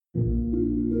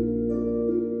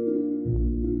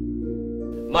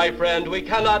My friend, we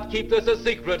cannot keep this a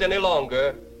secret any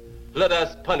longer. Let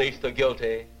us punish the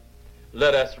guilty.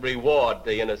 Let us reward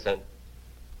the innocent.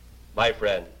 My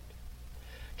friend,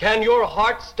 can your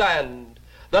heart stand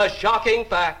the shocking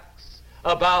facts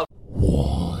about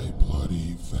Why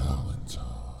Bloody Valentine?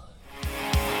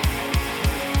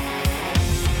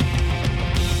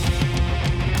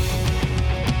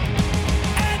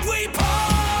 And we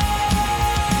party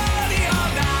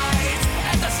all night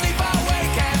at the sleeper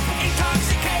weekend,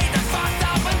 intoxicated, fucked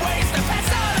up, and ways to pass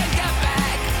out and get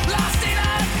back, lost in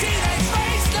a teenage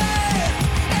wasteland.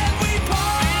 And we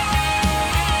party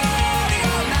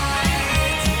all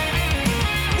night.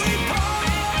 We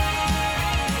party.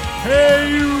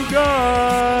 Hey, you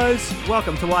guys!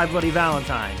 Welcome to Why Bloody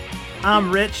Valentine.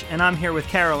 I'm Rich, and I'm here with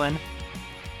Carolyn.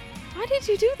 Why did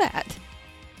you do that?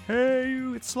 Hey,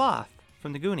 you! It's Sloth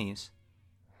from the Goonies.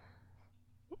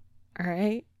 All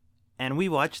right. And we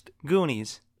watched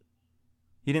Goonies.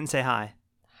 You didn't say hi.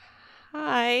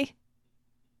 Hi.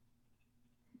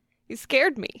 You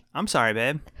scared me. I'm sorry,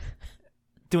 babe.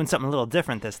 Doing something a little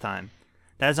different this time.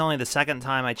 That is only the second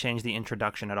time I changed the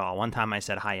introduction at all. One time I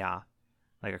said hi-ya,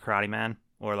 like a karate man,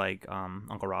 or like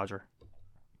Uncle Roger.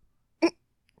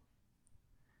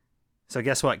 So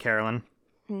guess what, Carolyn?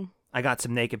 I got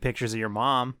some naked pictures of your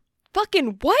mom.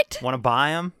 Fucking what? Want to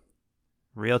buy them?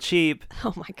 Real cheap.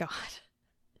 Oh my god.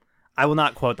 I will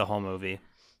not quote the whole movie,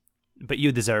 but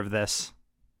you deserve this.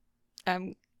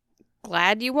 I'm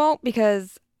glad you won't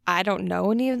because I don't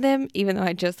know any of them, even though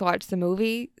I just watched the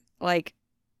movie. Like,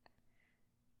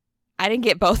 I didn't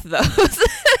get both of those.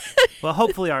 Well,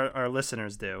 hopefully our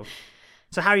listeners do.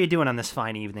 So how are you doing on this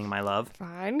fine evening, my love?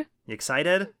 Fine. You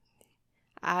excited?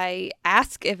 I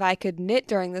asked if I could knit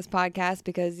during this podcast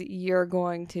because you're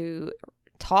going to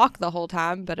talk the whole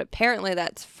time, but apparently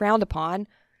that's frowned upon.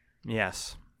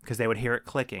 Yes, because they would hear it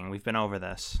clicking. We've been over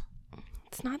this.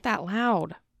 It's not that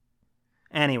loud.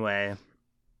 Anyway,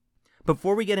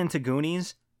 before we get into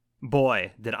Goonies,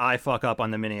 boy, did I fuck up on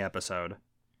the mini episode.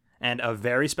 And a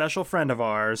very special friend of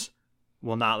ours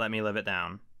will not let me live it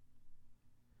down.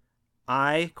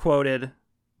 I quoted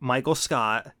Michael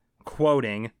Scott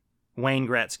quoting Wayne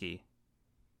Gretzky.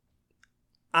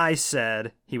 I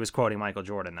said he was quoting Michael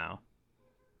Jordan, though.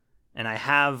 And I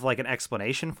have, like, an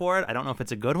explanation for it. I don't know if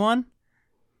it's a good one.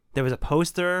 There was a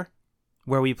poster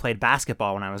where we played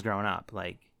basketball when I was growing up,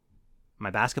 like, my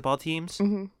basketball teams.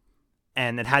 Mm-hmm.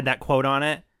 And it had that quote on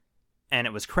it, and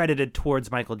it was credited towards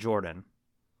Michael Jordan.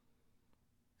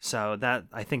 So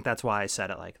I think that's why I said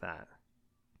it like that.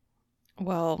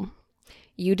 Well,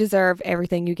 you deserve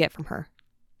everything you get from her.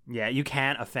 Yeah, you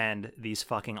can't offend these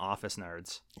fucking office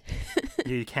nerds.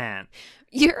 You can't.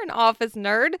 You're an office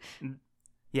nerd.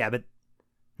 Yeah, but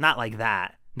not like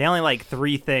that. They only like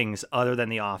 3 things other than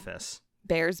The Office.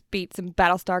 Bears, Beats, and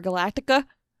Battlestar Galactica.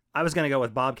 I was going to go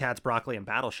with Bobcats, Broccoli, and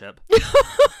Battleship.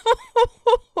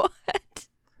 What?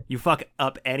 You fuck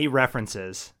up any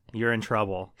references, you're in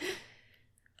trouble.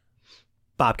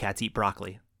 Bobcats eat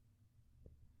broccoli.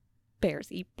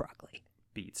 Bears eat broccoli.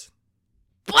 Beats.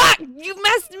 Fuck! You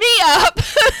messed me up!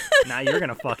 Now you're going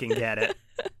to fucking get it.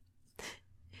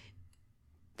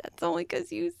 That's only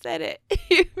because you said it.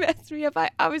 You messed me up. I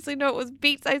obviously know it was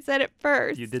Beats. I said it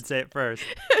first. You did say it first.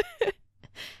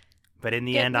 But in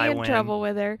the Get end, me I in win. trouble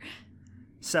with her.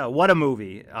 So, what a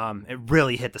movie. It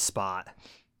really hit the spot.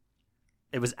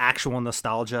 It was actual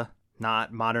nostalgia,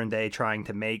 not modern day trying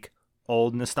to make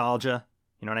old nostalgia.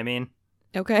 You know what I mean?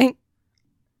 Okay.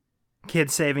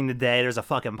 Kids saving the day. There's a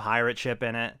fucking pirate ship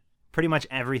in it. Pretty much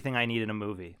everything I need in a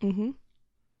movie. Mm-hmm.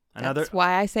 That's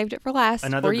why I saved it for last.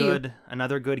 Another for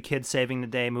another good kid saving the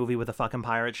day movie with a fucking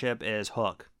pirate ship is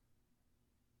Hook.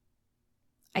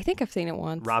 I think I've seen it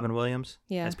once. Robin Williams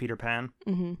Yeah. as Peter Pan.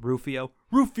 Mm-hmm. Rufio.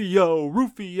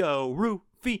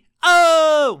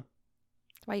 Oh!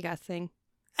 That's why you gotta sing.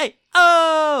 Hey,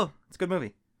 oh! It's a good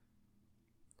movie.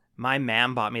 My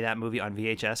mom bought me that movie on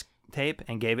VHS tape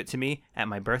and gave it to me at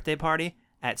my birthday party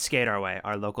at Skate Our Way,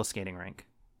 our local skating rink.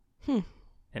 It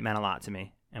meant a lot to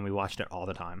me, and we watched it all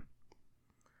the time.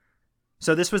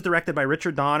 So this was directed by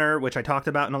Richard Donner, which I talked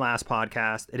about in the last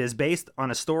podcast. It is based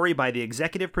on a story by the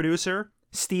executive producer,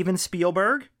 Steven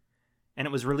Spielberg, and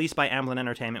it was released by Amblin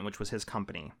Entertainment, which was his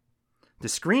company. The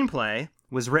screenplay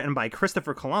was written by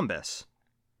Christopher Columbus,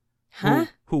 Huh?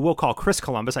 who we'll call Chris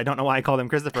Columbus. I don't know why I called him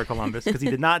Christopher Columbus, because he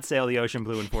did not sail the ocean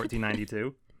blue in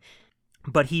 1492.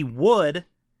 But he would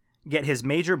get his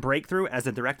major breakthrough as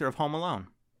the director of Home Alone.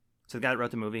 So the guy that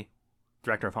wrote the movie,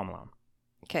 director of Home Alone.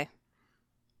 Okay.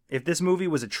 If this movie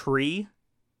was a tree,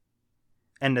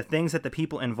 and the things that the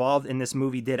people involved in this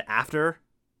movie did after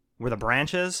were the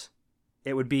branches,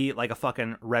 it would be like a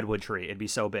fucking redwood tree. It'd be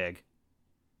so big.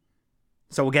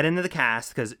 So we'll get into the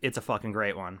cast because it's a fucking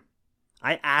great one.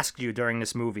 I asked you during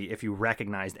this movie if you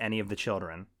recognized any of the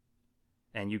children,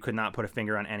 and you could not put a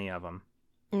finger on any of them.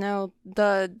 No,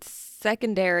 the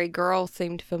secondary girl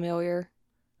seemed familiar.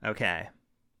 Okay.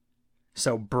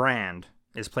 So Brand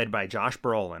is played by Josh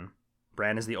Brolin.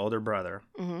 Brand is the older brother.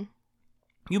 Mm-hmm.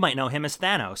 You might know him as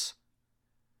Thanos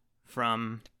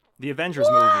from the Avengers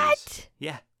movies.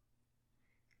 Yeah.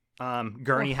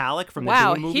 Gurney Halleck from the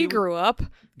Dune movie. He grew up.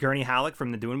 Gurney Halleck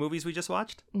from the Dune movies we just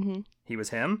watched. Mm-hmm. He was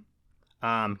him.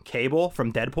 Cable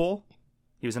from Deadpool.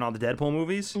 He was in all the Deadpool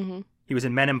movies. Mm-hmm. He was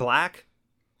in Men in Black,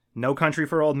 No Country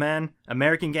for Old Men,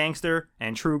 American Gangster,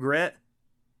 and True Grit.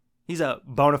 He's a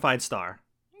bona fide star.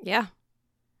 Yeah.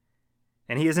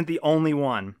 And he isn't the only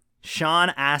one. Sean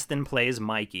Astin plays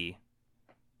Mikey.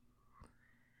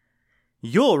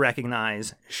 You'll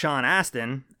recognize Sean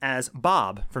Astin as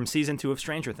Bob from Season 2 of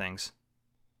Stranger Things.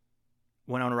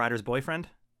 Winona Ryder's boyfriend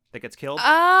that gets killed.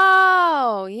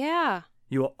 Oh, yeah.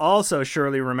 You will also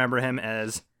surely remember him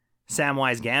as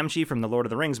Samwise Gamgee from the Lord of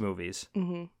the Rings movies.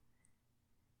 Mm-hmm.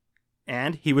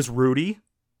 And he was Rudy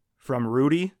from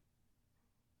Rudy.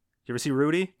 You ever see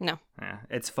Rudy? No. Yeah,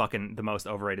 it's fucking the most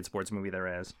overrated sports movie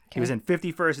there is. Okay. He was in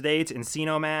 50 First Dates,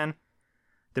 Encino Man,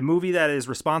 the movie that is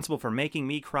responsible for making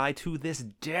me cry to this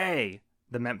day,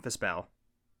 The Memphis Belle.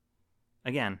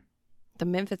 Again. The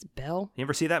Memphis Belle? You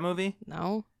ever see that movie?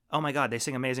 No. Oh my god, they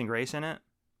sing Amazing Grace in it.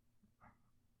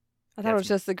 I thought it was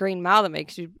just the Green Mile that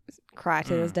makes you cry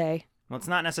to this day. Well, it's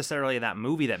not necessarily that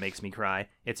movie that makes me cry.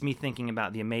 It's me thinking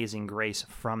about the Amazing Grace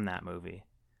from that movie.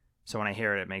 So when I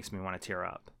hear it, it makes me want to tear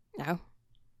up. No.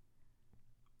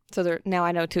 So now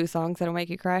I know 2 songs that'll make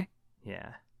you cry?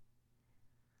 Yeah.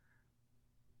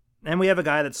 And we have a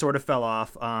guy that sort of fell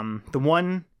off. The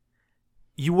one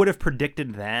you would have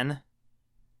predicted then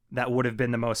that would have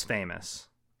been the most famous.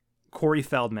 Corey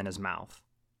Feldman as Mouth.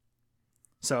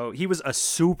 So he was a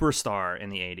superstar in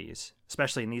the 80s,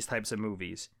 especially in these types of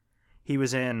movies. He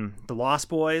was in The Lost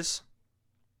Boys,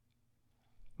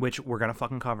 which we're going to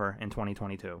fucking cover in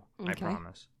 2022. I Okay.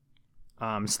 promise.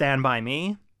 Stand By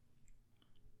Me,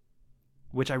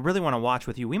 which I really want to watch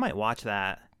with you. We might watch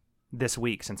that this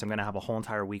week since I'm going to have a whole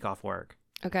entire week off work.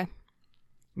 Okay.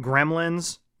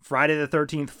 Gremlins, Friday the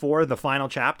 13th 4, the final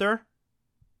chapter.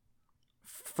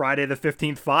 Friday the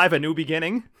 15th 5, A New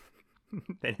Beginning.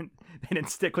 they didn't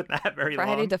stick with that very long.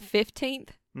 Friday the 15th?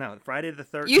 No, Friday the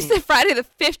 13th. You said Friday the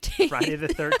 15th. Friday the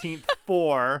 13th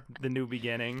 4, The New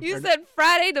Beginning. You said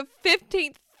Friday the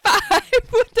 15th 5.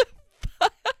 What the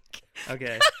fuck?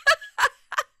 Okay.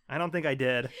 I don't think I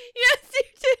did. Yes, you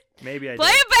did. Maybe I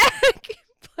Play did. it back.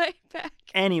 Play it back.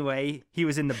 Anyway, he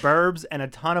was in The Burbs and a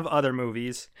ton of other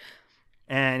movies.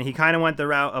 And he kind of went the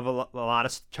route of a lot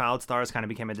of child stars, kind of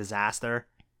became a disaster.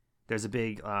 There's a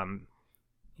big,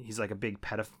 he's like a big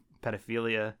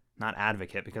pedophilia, not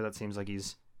advocate, because that seems like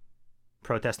he's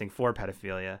protesting for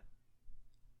pedophilia.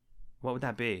 What would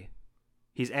that be?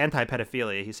 He's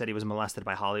anti-pedophilia. He said he was molested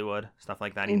by Hollywood, stuff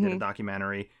like that. He did a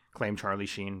documentary, claimed Charlie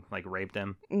Sheen, like, raped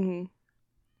him. Mm-hmm.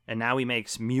 And now he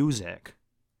makes music.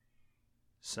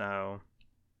 So,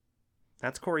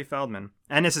 that's Corey Feldman.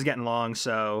 And this is getting long,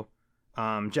 so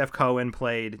Jeff Cohen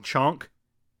played Chunk.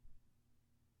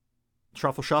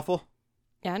 Truffle Shuffle.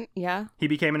 Yeah. He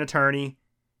became an attorney.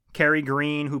 Kerry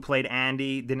Green, who played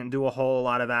Andy, didn't do a whole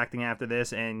lot of acting after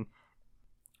this, and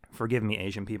forgive me,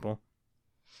 Asian people.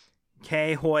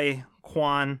 Ke Huy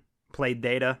Quan played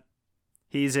Data.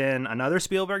 He's in another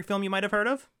Spielberg film you might have heard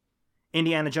of,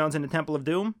 Indiana Jones and the Temple of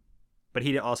Doom, but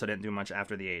he also didn't do much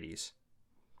after the 80s.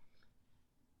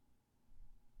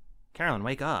 Carolyn,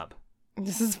 wake up.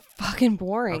 This is fucking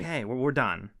boring. Okay, we're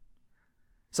done.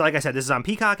 So like I said, this is on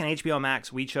Peacock and HBO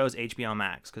Max. We chose HBO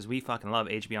Max because we fucking love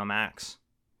HBO Max.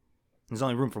 There's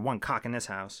only room for one cock in this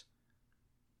house.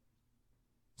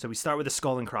 So we start with the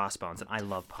Skull and Crossbones, and I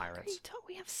love pirates.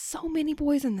 We have so many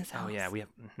boys in this house. Oh yeah, we have.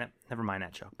 Never mind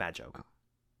that joke. Bad joke.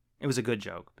 It was a good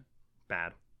joke.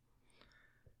 Bad.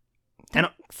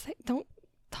 Don't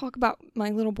talk about my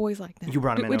little boys like that. You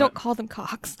brought them We into don't it. call them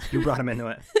cocks. You brought him into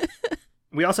it.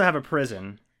 We also have a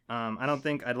prison. I don't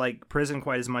think I'd like prison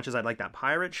quite as much as I'd like that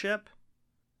pirate ship.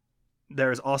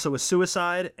 There's also a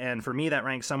suicide, and for me that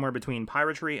ranks somewhere between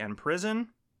piratery and prison.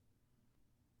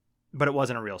 But it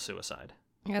wasn't a real suicide.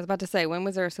 I was about to say, when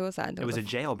was there a suicide? It was a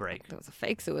jailbreak. There was a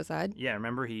fake suicide. Yeah,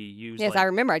 remember he used Yes, like... I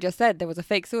remember. I just said there was a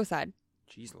fake suicide.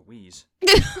 Jeez Louise.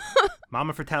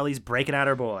 Mama Fratelli's breaking out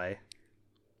her boy.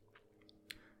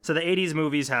 So the 80s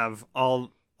movies have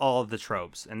all of the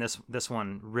tropes, and this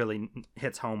one really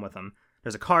hits home with them.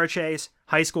 There's a car chase,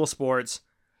 high school sports,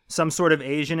 some sort of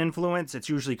Asian influence. It's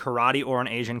usually karate or an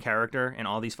Asian character in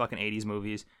all these fucking 80s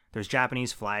movies. There's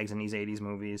Japanese flags in these 80s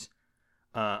movies.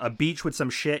 A beach with some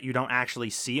shit you don't actually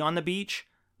see on the beach,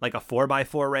 like a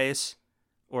 4x4 race,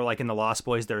 or like in The Lost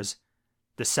Boys, there's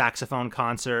the saxophone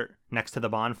concert next to the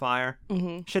bonfire.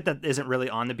 Mm-hmm. Shit that isn't really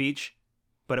on the beach,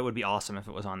 but it would be awesome if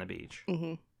it was on the beach.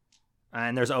 Mm-hmm.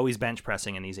 And there's always bench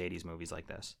pressing in these 80s movies like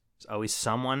this. There's always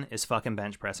someone is fucking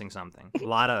bench pressing something. A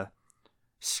lot of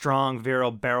strong,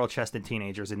 virile, barrel-chested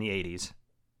teenagers in the 80s.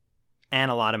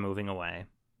 And a lot of moving away.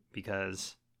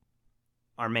 Because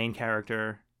our main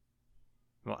character...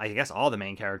 Well, I guess all the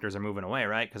main characters are moving away,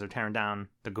 right? Because they're tearing down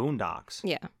the Goondocks.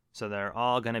 Yeah. So they're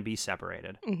all going to be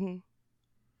separated. Mm-hmm.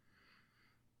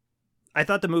 I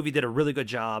thought the movie did a really good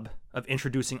job of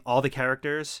introducing all the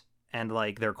characters and,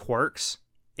 like, their quirks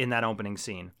in that opening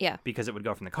scene. Yeah. Because it would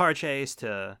go from the car chase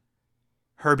to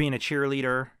her being a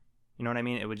cheerleader. You know what I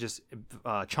mean? It would just...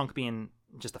 Chunk being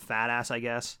just a fat ass, I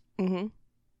guess. Mm-hmm.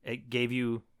 It gave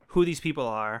you who these people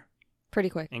are Pretty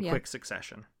quick. in yeah. quick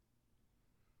succession.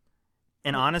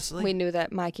 And honestly... We knew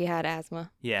that Mikey had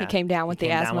asthma. Yeah. He came down with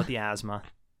the asthma. Down with the asthma.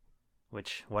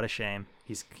 Which, what a shame.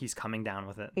 He's coming down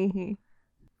with it. Mm-hmm.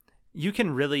 You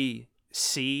can really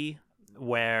see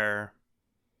where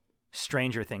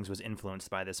Stranger Things was influenced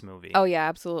by this movie. Oh, yeah,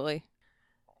 absolutely.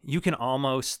 You can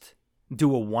almost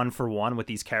do a 1-for-1 with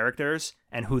these characters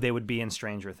and who they would be in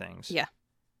Stranger Things. Yeah.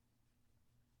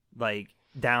 Like,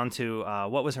 down to,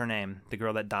 what was her name? The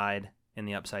girl that died in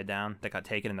the Upside Down that got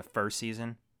taken in the first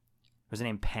season? Was her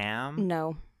name Pam?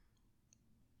 No.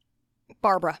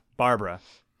 Barbara. Barbara.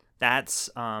 That's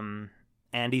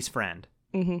Andy's friend.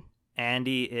 Mm-hmm.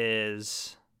 Andy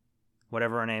is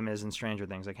whatever her name is in Stranger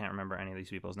Things. I can't remember any of these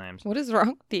people's names. What is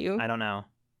wrong with you? I don't know.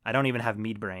 I don't even have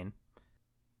meat brain.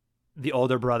 The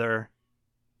older brother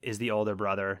is the older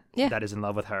brother Yeah. that is in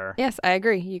love with her. Yes, I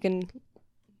agree. You can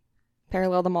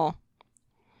parallel them all.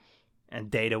 And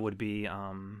Data would be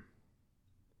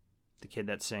the kid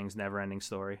that sings Neverending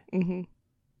Story. Mm-hmm.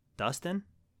 Dustin?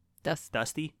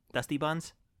 Dusty? Dusty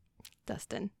Buns?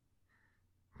 Dustin.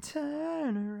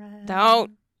 Turn around.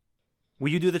 Don't. Will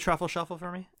you do the truffle shuffle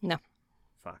for me? No.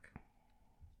 Fuck.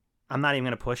 I'm not even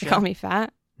going to push You you. call me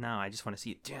fat? No, I just want to see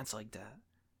you dance like that.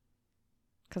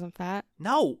 Because I'm fat?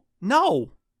 No.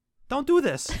 Don't do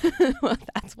this. Well,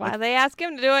 that's why they ask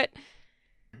him to do it.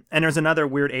 And there's another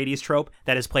weird 80s trope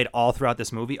that is played all throughout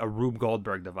this movie, a Rube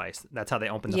Goldberg device. That's how they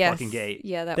open the Yes. fucking gate.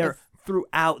 Yeah, that They're was...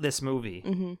 throughout this movie.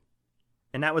 Mm-hmm.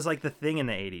 And that was like the thing in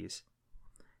the 80s.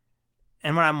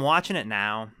 And when I'm watching it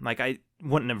now, like I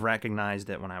wouldn't have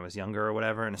recognized it when I was younger or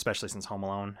whatever, and especially since Home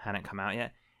Alone hadn't come out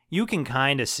yet. You can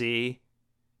kind of see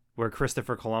where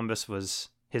Christopher Columbus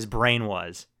his brain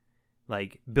was.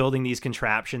 Like building these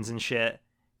contraptions and shit.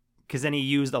 Because then he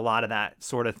used a lot of that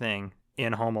sort of thing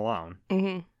in Home Alone.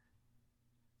 Mm-hmm.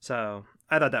 So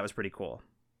I thought that was pretty cool.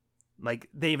 Like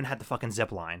they even had the fucking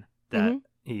zip line that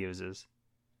he uses.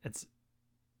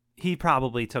 He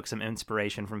probably took some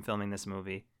inspiration from filming this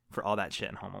movie for all that shit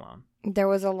in Home Alone. There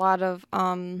was a lot of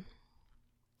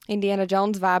Indiana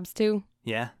Jones vibes, too.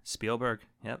 Yeah, Spielberg.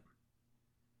 Yep.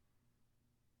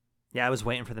 Yeah, I was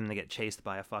waiting for them to get chased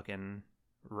by a fucking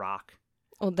rock.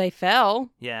 Well, they fell.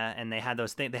 Yeah, and they had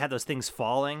those things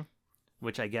falling,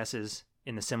 which I guess is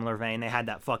in the similar vein. They had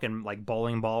that fucking like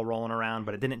bowling ball rolling around,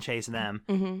 but it didn't chase them.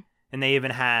 Mm-hmm. And they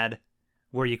even had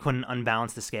where you couldn't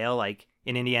unbalance the scale. Like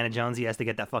in Indiana Jones, he has to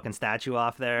get that fucking statue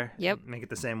off there. Yep. Make it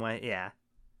the same way. Yeah.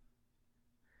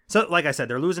 So, like I said,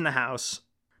 they're losing the house.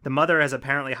 The mother has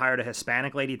apparently hired a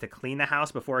Hispanic lady to clean the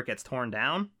house before it gets torn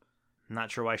down. I'm not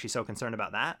sure why she's so concerned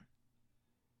about that.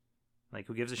 Like,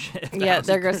 who gives a shit? if the Yeah, house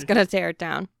they're is just going to tear it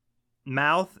down.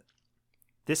 Mouth.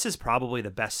 This is probably the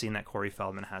best scene that Corey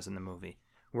Feldman has in the movie,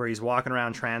 where he's walking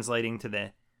around translating to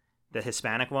the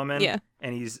Hispanic woman. Yeah.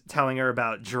 And he's telling her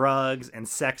about drugs and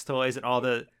sex toys and all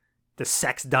the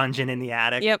sex dungeon in the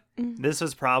attic. Yep. This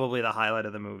was probably the highlight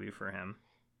of the movie for him.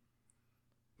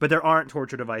 But there aren't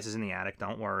torture devices in the attic,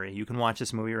 don't worry. You can watch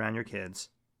this movie around your kids.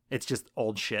 It's just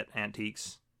old shit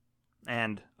antiques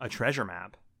and a treasure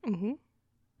map. Mm-hmm.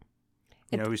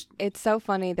 You know, who's, It's so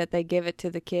funny that they give it to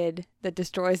the kid that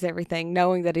destroys everything,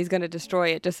 knowing that he's going to destroy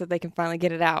it just so they can finally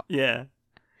get it out. yeah.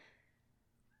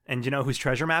 And you know whose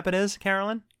treasure map it is,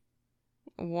 Carolyn?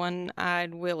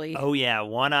 One-eyed Willie. Oh yeah,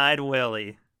 One-Eyed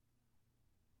Willie.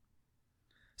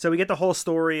 So we get the whole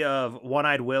story of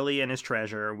One-Eyed Willie and his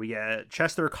treasure. We get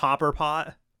Chester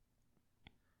Copperpot.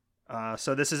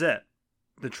 So this is it.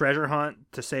 The treasure hunt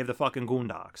to save the fucking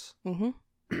Goondocks.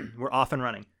 Mm-hmm. We're off and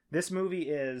running. This movie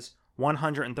is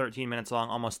 113 minutes long,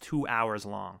 almost 2 hours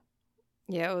long.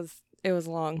 Yeah, it was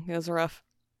long. It was rough.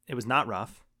 It was not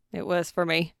rough. It was for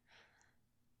me.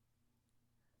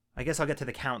 I guess I'll get to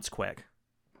the counts quick.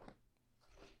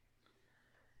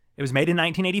 It was made in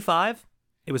 1985.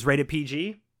 It was rated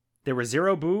PG. There were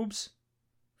 0 boobs,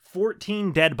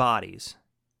 14 dead bodies.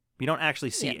 You don't actually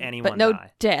see anyone but no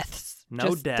die. deaths. No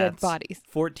just deaths. dead bodies.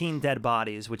 14 dead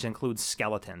bodies, which includes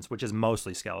skeletons, which is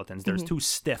mostly skeletons. There's 2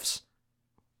 stiffs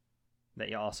that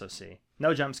you also see.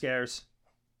 No jump scares.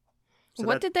 So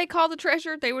What did they call the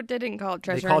treasure? They didn't call it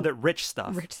treasure. They called it rich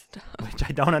stuff. Rich stuff. Which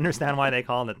I don't understand why they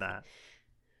called it that.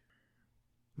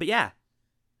 But yeah,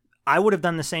 I would have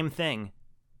done the same thing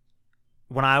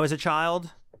when I was a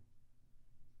child.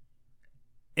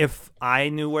 If I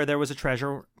knew where there was a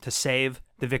treasure, to save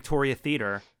the Victoria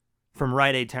Theater from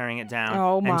Rite Aid tearing it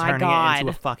down and turning it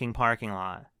into a fucking parking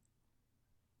lot.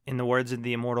 In the words of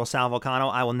the immortal Sal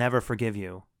Vulcano, I will never forgive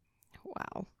you.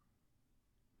 Wow.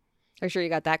 Are you sure you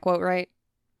got that quote right?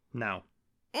 No.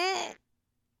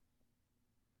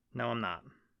 No, I'm not.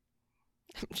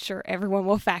 I'm sure everyone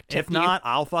will fact check If not,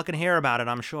 I'll fucking hear about it,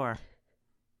 I'm sure.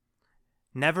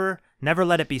 Never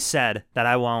let it be said that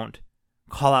I won't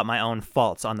call out my own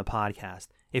faults on the podcast.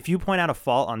 If you point out a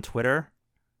fault on Twitter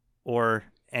or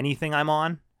anything I'm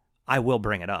on, I will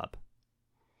bring it up.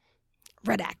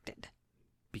 Redacted.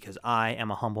 Because I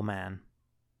am a humble man.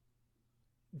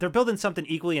 They're building something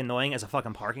equally annoying as a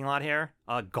fucking parking lot here.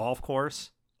 A golf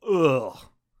course. Ugh.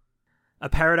 A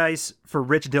paradise for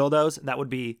rich dildos that would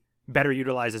be better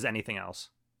utilized as anything else.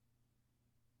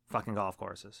 Fucking golf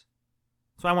courses.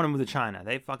 So I want to move to China.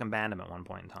 They fucking banned them at one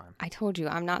point in time. I told you,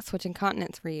 I'm not switching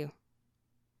continents for you.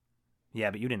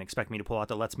 Yeah, but you didn't expect me to pull out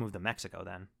the let's move to Mexico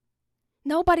then.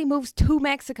 Nobody moves to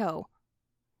Mexico.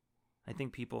 I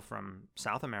think people from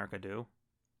South America do.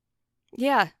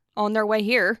 Yeah, on their way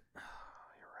here.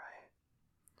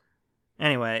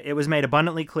 Anyway, it was made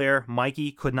abundantly clear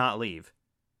Mikey could not leave.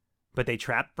 But they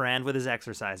trapped Brand with his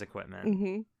exercise equipment.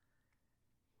 Mm-hmm.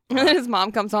 And then his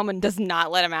mom comes home and does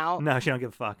not let him out. No, she don't give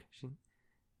a fuck.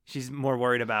 She's more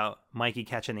worried about Mikey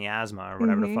catching the asthma or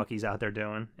whatever the fuck he's out there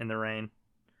doing in the rain.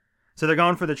 So they're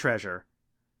going for the treasure.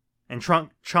 And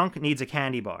Chunk needs a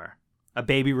candy bar. A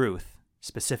Baby Ruth,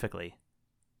 specifically.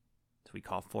 That's what we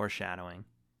call foreshadowing.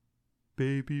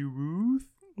 Baby Ruth?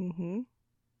 Mm-hmm.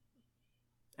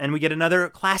 And we get another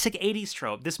classic 80s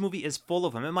trope. This movie is full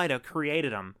of them. It might have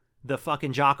created them. The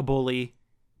fucking jock bully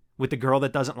with the girl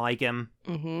that doesn't like him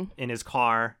in his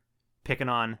car, picking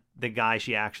on the guy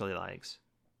she actually likes.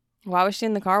 Why was she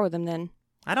in the car with him then?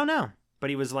 I don't know. But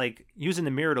he was like using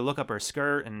the mirror to look up her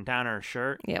skirt and down her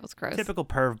shirt. Yeah, it was gross. Typical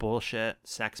perv bullshit.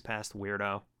 Sex pest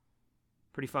weirdo.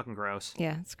 Pretty fucking gross.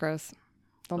 Yeah, it's gross.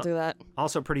 Don't do that.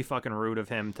 Also pretty fucking rude of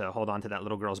him to hold on to that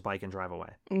little girl's bike and drive away.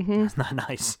 Mm-hmm. That's not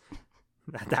nice.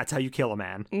 That's how you kill a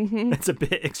man. Mm-hmm. It's a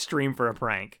bit extreme for a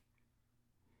prank.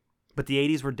 But the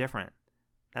 80s were different.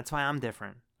 That's why I'm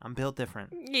different. I'm built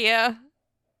different. Yeah.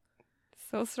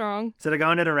 So strong. So they're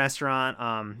going to the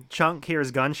restaurant. Chunk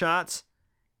hears gunshots.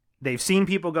 They've seen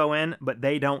people go in, but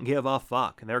they don't give a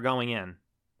fuck. They're going in.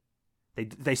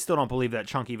 They still don't believe that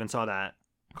Chunk even saw that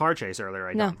car chase earlier,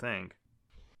 I don't think.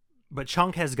 But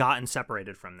Chunk has gotten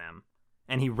separated from them,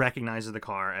 and he recognizes the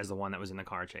car as the one that was in the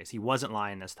car chase. He wasn't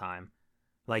lying this time.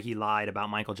 Like he lied about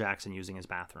Michael Jackson using his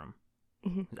bathroom.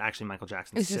 Mm-hmm. It's actually Michael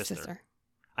Jackson's It's his sister. sister.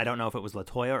 I don't know if it was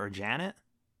LaToya or Janet.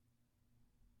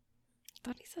 I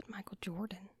thought he said Michael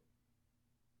Jordan.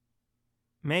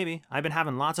 Maybe. I've been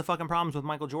having lots of fucking problems with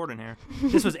Michael Jordan here.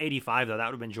 This was 85, though. That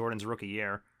would have been Jordan's rookie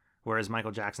year, whereas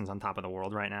Michael Jackson's on top of the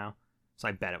world right now. So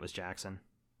I bet it was Jackson.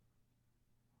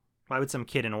 Why would some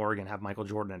kid in Oregon have Michael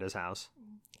Jordan at his house?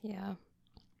 Yeah.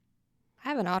 I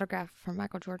have an autograph from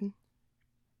Michael Jordan.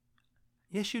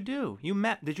 Yes, you do. You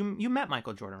met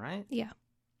Michael Jordan, right? Yeah.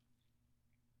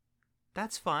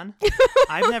 That's fun.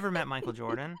 I've never met Michael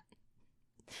Jordan.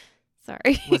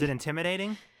 Sorry. Was it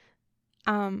intimidating?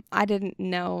 I didn't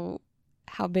know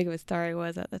how big of a star he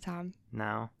was at the time.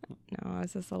 No. No, I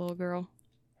was just a little girl.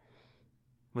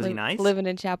 Was he nice? Living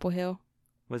in Chapel Hill.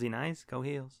 Was he nice? Go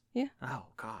Heels. Yeah. Oh,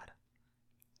 God.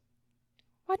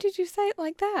 Why did you say it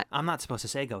like that? I'm not supposed to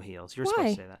say Go Heels. You're Why?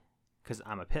 supposed to say that. Because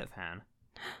I'm a Pitt fan.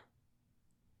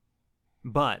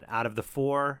 But out of the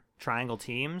 4 triangle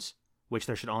teams, which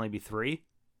there should only be 3,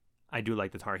 I do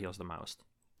like the Tar Heels the most.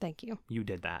 Thank you. You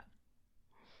did that.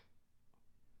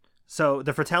 So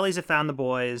the Fratellis have found the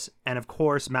boys, and of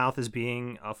course, Mouth is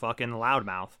being a fucking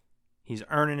loudmouth. He's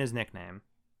earning his nickname.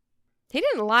 He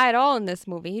didn't lie at all in this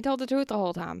movie. He told the truth the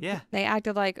whole time. Yeah. They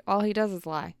acted like all he does is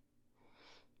lie.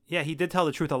 Yeah, he did tell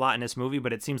the truth a lot in this movie,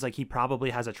 but it seems like he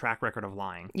probably has a track record of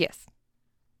lying. Yes.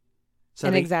 So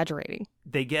and they, exaggerating.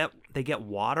 They get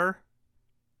water.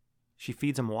 She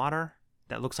feeds him water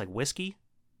that looks like whiskey.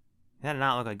 That did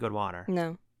not look like good water.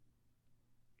 No.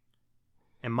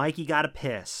 And Mikey got to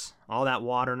piss. All that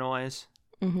water noise.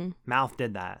 Mm-hmm. Mouth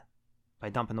did that by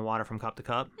dumping the water from cup to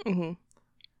cup. Mm-hmm.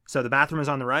 So the bathroom is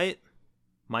on the right.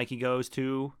 Mikey goes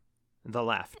to the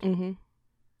left. Mm-hmm.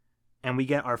 And we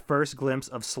get our first glimpse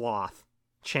of Sloth,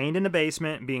 chained in the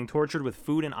basement, being tortured with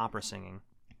food and opera singing.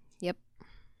 Yep.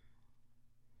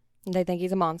 They think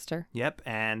he's a monster. Yep,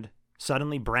 and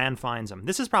suddenly Bran finds him.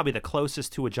 This is probably the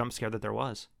closest to a jump scare that there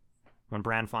was. When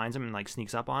Bran finds him and like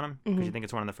sneaks up on him, because you think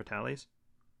it's one of the Fratellis.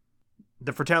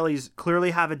 The Fratellis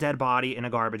clearly have a dead body in a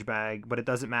garbage bag, but it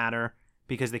doesn't matter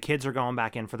because the kids are going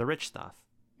back in for the rich stuff.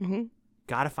 Mm-hmm.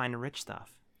 Gotta find the rich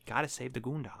stuff. Gotta save the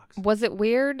Goondocks. Was it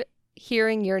weird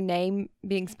hearing your name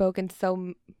being spoken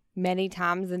so many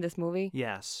times in this movie?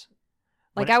 Yes.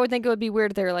 Like, When- I would think it would be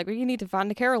weird if they were like, well, you need to find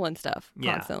the Carolyn stuff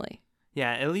Yeah. constantly.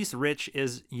 Yeah, at least rich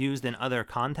is used in other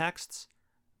contexts.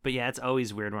 But yeah, it's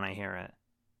always weird when I hear it.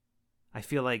 I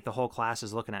feel like the whole class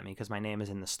is looking at me because my name is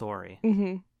in the story.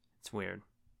 Mm-hmm. It's weird.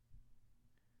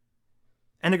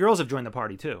 And the girls have joined the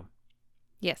party too.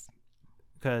 Yes.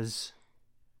 Because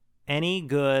any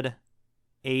good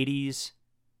 80s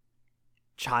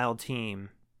child team,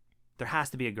 there has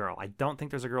to be a girl. I don't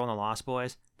think there's a girl in the Lost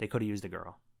Boys. They could have used a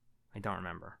girl. I don't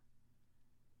remember.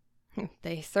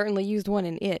 They certainly used one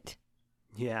in It.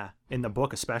 Yeah, in the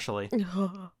book especially.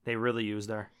 They really used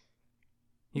her.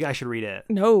 You guys should read it.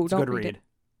 No, It's a don't good read read.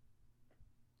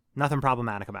 Nothing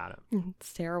problematic about it. it.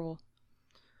 It's terrible.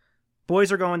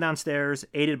 Boys are going downstairs,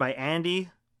 aided by Andy,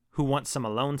 who wants some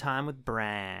alone time with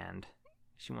Brand.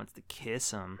 She wants to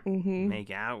kiss him, Mm-hmm.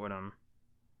 make out with him.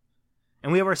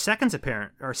 And we have our second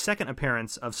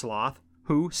appearance of Sloth,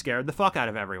 who scared the fuck out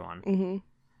of everyone. Mm-hmm.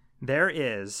 There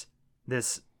is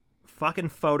this fucking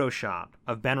Photoshop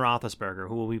of Ben Roethlisberger,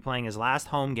 who will be playing his last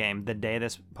home game the day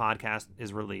this podcast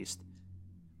is released.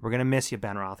 We're going to miss you,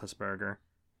 Ben Roethlisberger.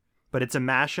 But it's a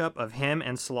mashup of him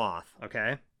and Sloth,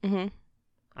 okay? Mm-hmm.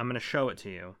 I'm going to show it to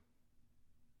you.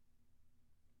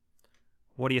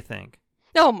 What do you think?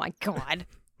 Oh my God.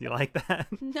 Do you like that?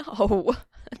 No.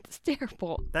 That's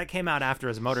terrible. That came out after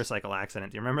his motorcycle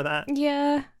accident. Do you remember that?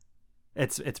 Yeah.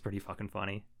 It's pretty fucking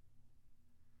funny.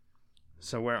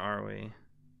 So where are we?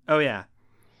 Oh yeah.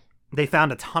 They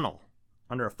found a tunnel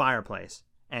under a fireplace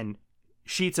and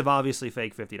sheets of obviously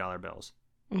fake $50 bills.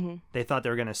 Mm-hmm. They thought they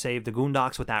were going to save the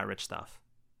Goondocks with that rich stuff.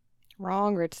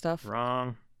 Wrong, rich stuff.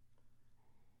 Wrong.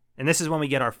 And this is when we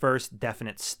get our first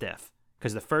definite stiff.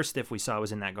 Because the first stiff we saw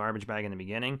was in that garbage bag in the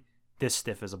beginning. This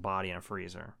stiff is a body in a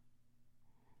freezer.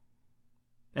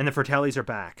 And the Fratellis are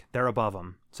back. They're above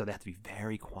them, so they have to be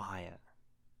very quiet.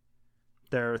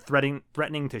 They're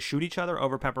threatening to shoot each other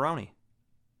over pepperoni.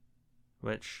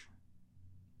 Which,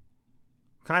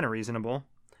 kind of reasonable.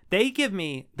 The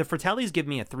Fratellis give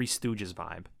me a Three Stooges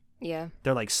vibe. Yeah.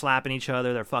 They're like slapping each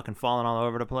other. They're fucking falling all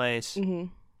over the place. Mm-hmm.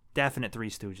 Definite Three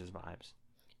Stooges vibes.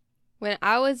 When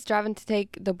I was driving to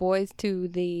take the boys to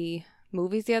the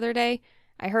movies the other day,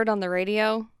 I heard on the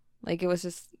radio, like it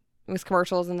was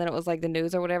commercials and then it was like the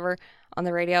news or whatever on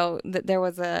the radio, that there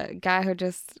was a guy who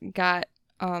just got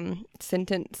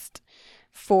sentenced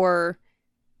for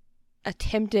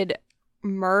attempted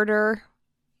murder,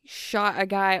 shot a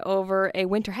guy over a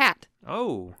winter hat.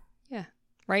 Oh, Yeah.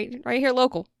 Right here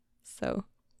local. So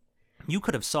you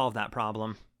could have solved that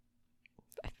problem.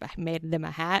 I made them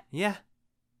a hat. Yeah.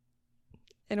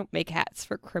 They don't make hats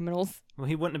for criminals. Well,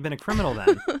 he wouldn't have been a criminal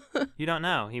then. You don't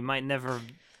know. He might never have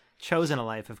chosen a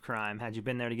life of crime had you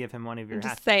been there to give him one of your I'm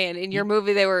hats. just saying, in your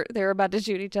movie, they were about to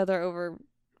shoot each other over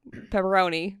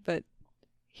pepperoni, but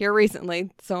here recently,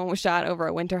 someone was shot over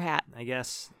a winter hat. I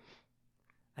guess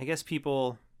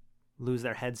people lose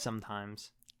their heads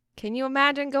sometimes. Can you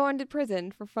imagine going to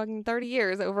prison for fucking 30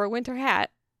 years over a winter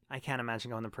hat? I can't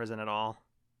imagine going to prison at all.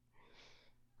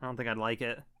 I don't think I'd like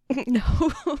it.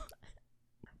 No.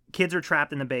 Kids are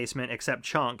trapped in the basement, except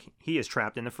Chunk. He is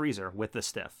trapped in the freezer with the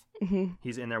stiff. Mhm.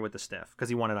 He's in there with the stiff because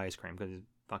he wanted ice cream because he's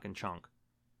fucking Chunk.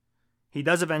 He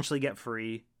does eventually get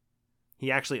free. He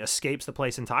actually escapes the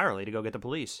place entirely to go get the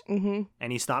police. Mhm.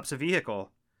 And he stops a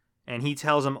vehicle. And he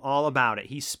tells them all about it.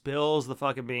 He spills the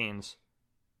fucking beans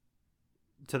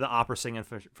to the opera singing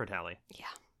Fratelli. Yeah.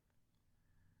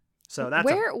 So that's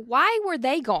Why were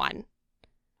they gone?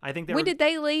 I think When did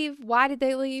they leave? Why did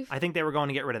they leave? I think they were going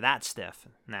to get rid of that stiff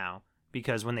now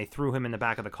because when they threw him in the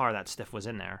back of the car, that stiff was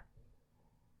in there.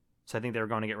 So I think they were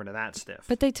going to get rid of that stiff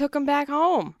But they took him back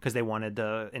home. because they wanted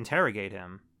to interrogate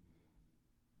him.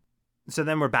 So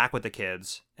then we're back with the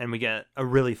kids and we get a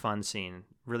really fun scene,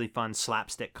 really fun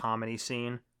slapstick comedy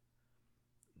scene.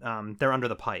 They're under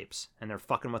the pipes and they're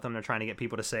fucking with them. They're trying to get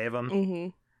people to save them.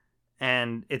 Mhm.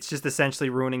 And it's just essentially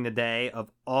ruining the day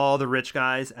of all the rich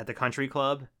guys at the country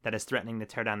club that is threatening to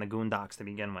tear down the Goondocks to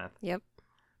begin with. Yep.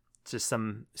 It's just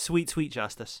some sweet, sweet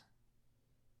justice.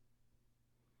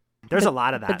 There's a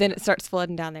lot of that. But then it starts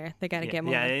flooding down there. They got to yeah, get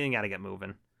moving. Yeah, they got to get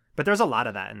moving. But there's a lot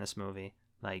of that in this movie.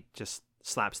 Like, just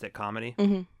slapstick comedy.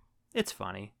 Mm-hmm. It's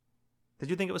funny. Did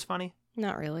you think it was funny?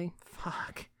 Not really.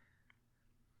 Fuck.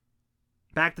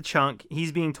 Back to Chunk.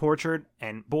 He's being tortured,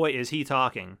 and boy, is he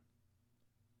talking.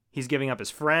 He's giving up his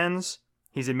friends.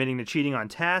 He's admitting to cheating on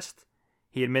Test.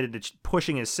 He admitted to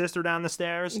pushing his sister down the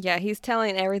stairs. Yeah, he's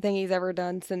telling everything he's ever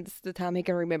done since the time he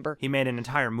can remember. He made an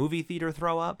entire movie theater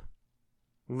throw up.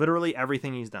 Literally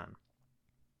everything he's done.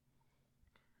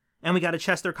 And we got a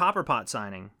Chester Copperpot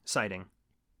sighting.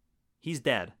 He's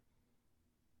dead.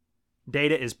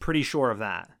 Data is pretty sure of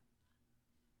that.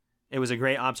 It was a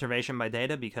great observation by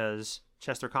Data because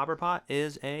Chester Copperpot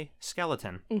is a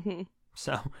skeleton. Mm-hmm.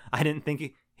 So I didn't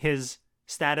think his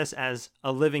status as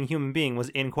a living human being was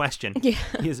in question. Yeah.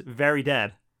 He is very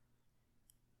dead.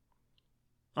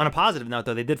 On a positive note,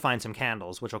 though, they did find some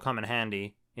candles, which will come in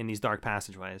handy in these dark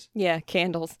passageways. Yeah,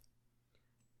 candles.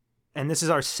 And this is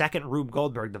our second Rube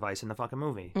Goldberg device in the fucking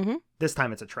movie. Mm-hmm. This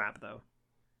time it's a trap, though.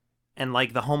 And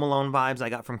like the Home Alone vibes I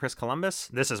got from Chris Columbus,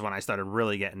 this is when I started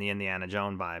really getting the Indiana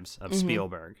Jones vibes of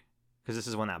Spielberg. Because this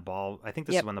is when that ball, I think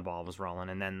this is when the ball was rolling,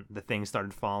 and then the thing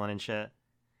started falling and shit.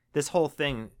 This whole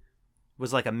thing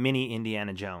was like a mini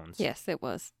Indiana Jones. Yes, it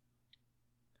was.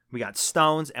 We got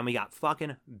stones and we got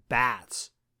fucking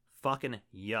bats. Fucking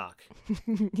yuck.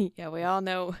 Yeah, we all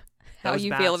know how Those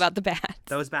you bats- feel about the bats.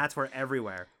 Those bats were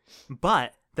everywhere.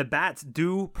 But the bats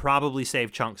do probably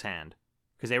save Chunk's hand.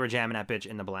 Because they were jamming that bitch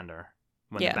in the blender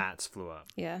when Yeah. the bats flew up.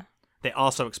 Yeah. They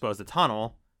also exposed the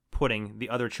tunnel, putting the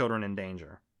other children in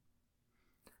danger.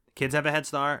 The kids have a head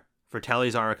start.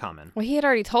 Fratellis are a-coming. Well, he had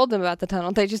already told them about the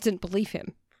tunnel. They just didn't believe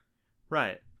him.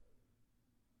 Right.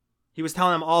 He was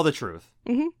telling them all the truth.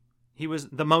 Mm-hmm. He was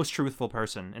the most truthful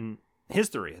person in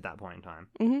history at that point in time.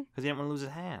 Mm-hmm. Because he didn't want to lose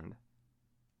his hand.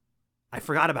 I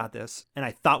forgot about this, and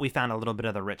I thought we found a little bit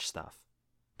of the rich stuff.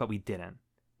 But we didn't.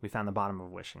 We found the bottom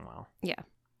of Wishing Well. Yeah.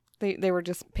 They were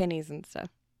just pennies and stuff.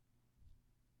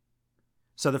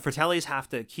 So the Fratellis have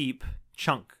to keep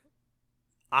Chunk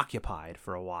occupied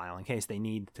for a while in case they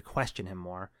need to question him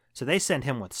more. So they send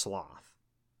him with Sloth.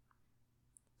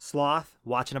 Sloth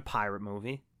watching a pirate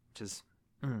movie, which is...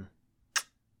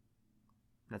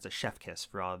 That's a chef kiss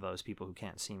for all of those people who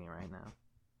can't see me right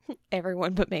now.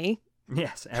 Everyone but me.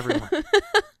 Yes, everyone.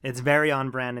 It's very on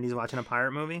brand that he's watching a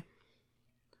pirate movie.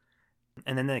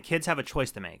 And then the kids have a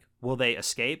choice to make. Will they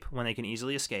escape when they can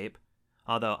easily escape?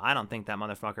 Although I don't think that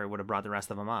motherfucker would have brought the rest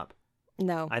of them up.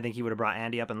 No. I think he would have brought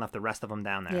Andy up and left the rest of them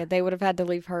down there. Yeah, they would have had to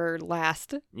leave her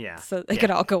last. Yeah. So they could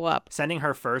all go up. Sending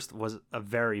her first was a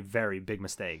very, very big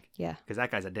mistake. Yeah. Because that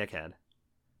guy's a dickhead.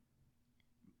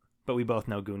 But we both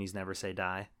know Goonies never say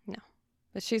die. No.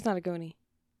 But she's not a Goonie.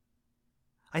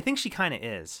 I think she kind of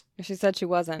is. She said she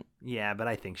wasn't. Yeah, but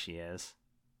I think she is.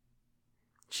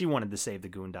 She wanted to save the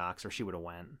Goondocks, or she would have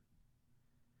went.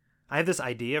 I have this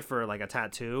idea for like a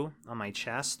tattoo on my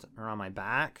chest or on my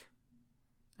back,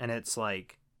 and it's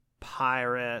like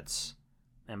pirates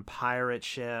and pirate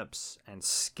ships and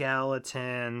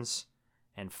skeletons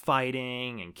and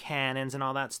fighting and cannons and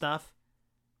all that stuff.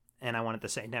 And I want it to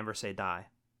say "Never Say Die,"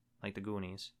 like the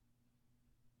Goonies.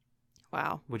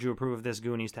 Wow. Would you approve of this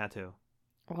Goonies tattoo?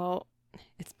 Well,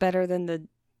 it's better than the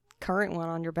current one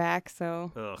on your back,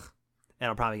 so... Ugh.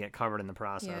 It'll probably get covered in the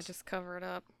process. Yeah, just cover it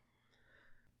up.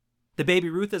 The Baby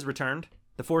Ruth has returned.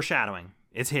 The foreshadowing.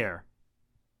 It's here.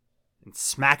 It's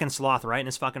smacking Sloth right in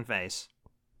his fucking face.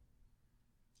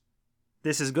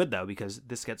 This is good, though, because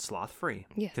this gets Sloth free.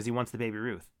 Yeah. Because he wants the Baby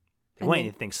Ruth. They And want you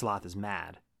then- to think Sloth is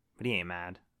mad, but he ain't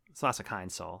mad. Sloth's a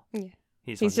kind soul. Yeah.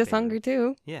 He's He's just Baby hungry, Ruth.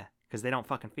 too. Yeah, because they don't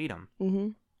fucking feed him. Mm-hmm.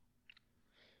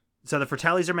 So the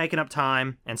Fratellis are making up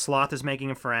time, and Sloth is making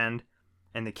a friend,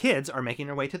 and the kids are making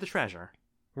their way to the treasure.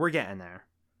 We're getting there.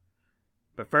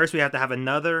 But first we have to have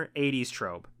another 80s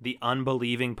trope, the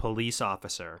unbelieving police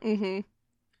officer. Mm-hmm.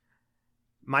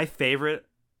 My favorite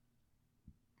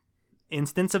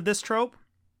instance of this trope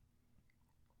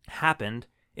happened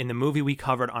in the movie we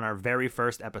covered on our very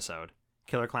first episode,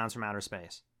 Killer Clowns from Outer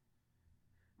Space.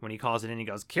 When he calls it in, he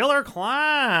goes, "Killer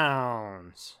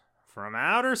Clowns from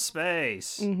Outer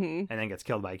Space," Mm-hmm. and then gets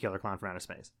killed by a killer clown from outer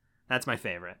space. That's my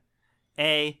favorite.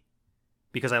 A,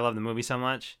 because I love the movie so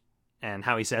much, and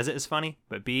how he says it is funny,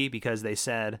 but B, because they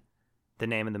said the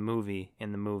name of the movie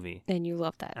in the movie. And you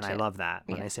love that And shit. I love that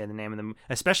when Yeah. they say the name of the movie,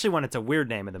 especially when it's a weird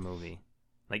name of the movie.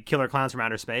 Like Killer Clowns from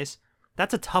Outer Space.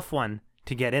 That's a tough one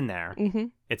to get in there. Mm-hmm.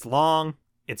 It's long,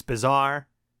 it's bizarre,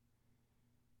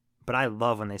 but I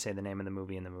love when they say the name of the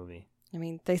movie in the movie. I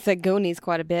mean, they said Goonies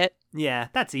quite a bit. Yeah,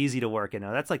 that's easy to work in.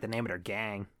 That's like the name of their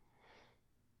gang.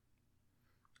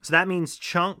 So that means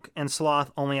Chunk and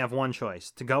Sloth only have one choice,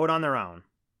 to go it on their own.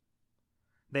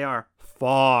 They are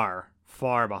far,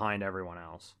 far behind everyone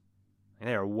else.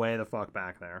 They are way the fuck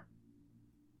back there.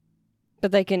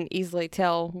 But they can easily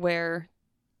tell where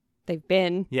they've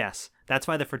been. Yes, that's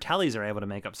why the Fratellis are able to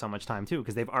make up so much time too,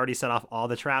 because they've already set off all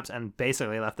the traps and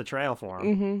basically left the trail for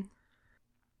them. Mm-hmm.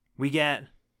 We get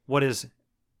what is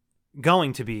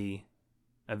going to be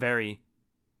a very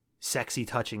sexy,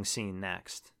 touching scene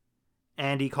next.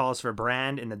 Andy calls for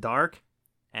Brand in the dark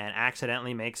and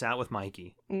accidentally makes out with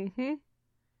Mikey. Mm-hmm.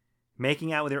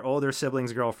 Making out with your older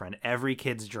sibling's girlfriend, every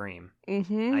kid's dream.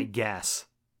 Mm-hmm. I guess.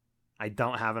 I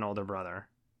don't have an older brother.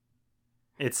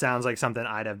 It sounds like something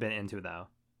I'd have been into, though.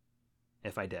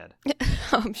 If I did.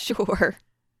 I'm sure.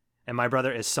 And my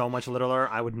brother is so much littler,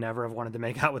 I would never have wanted to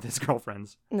make out with his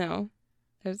girlfriends. No.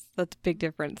 That's a big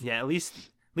difference. Yeah, at least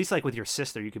like with your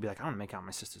sister, you could be like, I want to make out with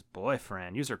my sister's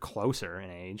boyfriend. Yours are closer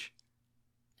in age.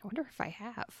 I wonder if I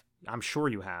have. I'm sure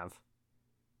you have.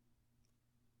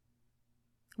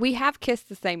 We have kissed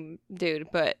the same dude,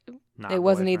 but Not it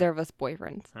wasn't boyfriend. either of us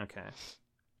boyfriends. Okay.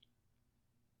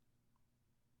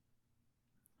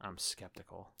 I'm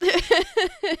skeptical.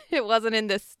 It wasn't in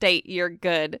this state. You're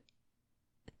good.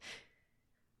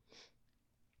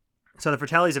 So the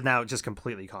Fratellis have now just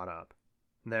completely caught up.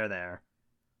 They're there.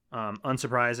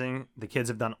 Unsurprising, the kids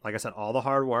have done, like I said, all the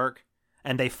hard work,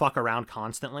 and they fuck around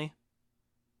constantly.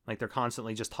 Like they're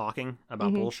constantly just talking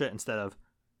about bullshit instead of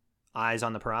eyes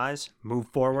on the prize. Move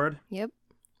forward. Yep.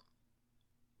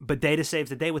 But Data saves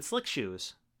the day with slick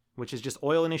shoes, which is just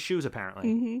oil in his shoes, apparently.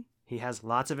 Mm-hmm. He has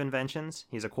lots of inventions.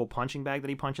 He has a cool punching bag that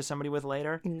he punches somebody with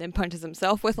later. And then punches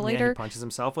himself with Yeah, later. he punches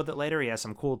himself with it later. He has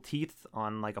some cool teeth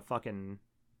on like a fucking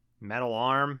metal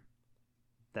arm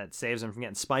that saves him from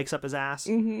getting spikes up his ass.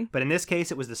 Mm-hmm. But in this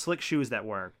case, it was the slick shoes that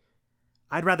work.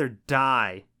 I'd rather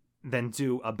die than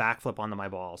do a backflip onto my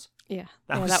balls. Yeah.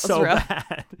 That Yeah, was so rough.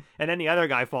 bad. And then the other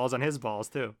guy falls on his balls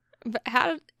too. But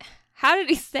how did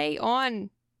he stay on?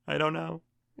 I don't know.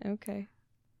 Okay.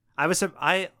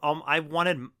 I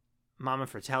wanted Mama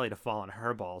Fratelli to fall on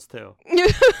her balls too.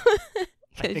 Because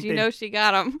think you they- know she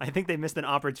got him. I think they missed an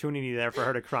opportunity there for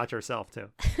her to crotch herself too.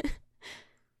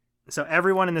 So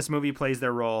everyone in this movie plays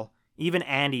their role. Even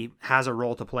Andy has a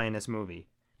role to play in this movie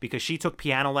because she took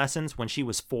piano lessons when she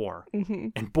was 4. Mm-hmm.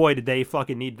 And boy, did they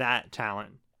fucking need that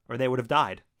talent or they would have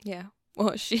died. Yeah.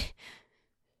 Well, she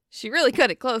really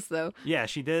cut it close though. Yeah,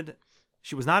 she did.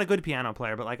 She was not a good piano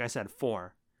player, but like I said,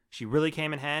 4. She really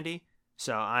came in handy.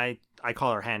 So I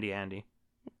call her Handy Andy.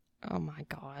 Oh my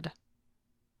god.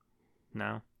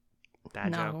 No?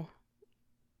 Bad no. joke.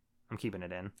 I'm keeping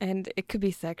it in. And it could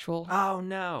be sexual. Oh,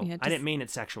 no. Yeah, I didn't mean it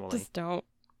sexually. Just don't.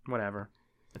 Whatever.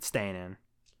 It's staying in.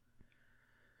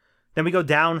 Then we go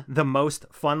down the most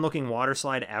fun-looking water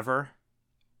slide ever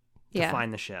to Yeah.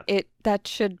 find the ship. That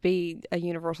should be a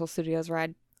Universal Studios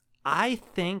ride. I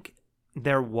think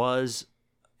there was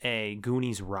a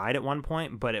Goonies ride at one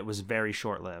point, but it was very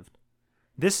short-lived.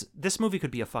 This movie could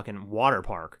be a fucking water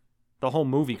park. The whole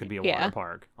movie could be a Yeah. water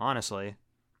park, honestly.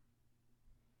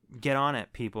 Get on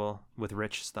it, people with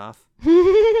rich stuff.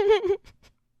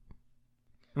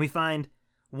 We find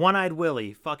One-Eyed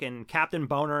Willie, fucking Captain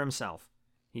Boner himself.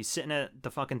 He's sitting at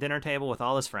the fucking dinner table with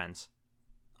all his friends.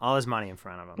 All his money in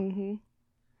front of him. Mm-hmm.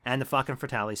 And the fucking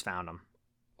Fratellis found him.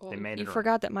 Well, They made you it right.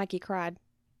 forgot that Mikey cried.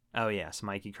 Oh, yes,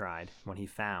 Mikey cried when he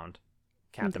found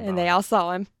Captain And Boner. they all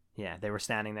saw him. Yeah, they were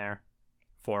standing there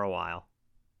for a while.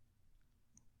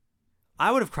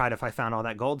 I would have cried if I found all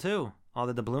that gold, too. All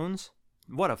the doubloons.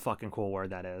 What a fucking cool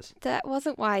word that is. That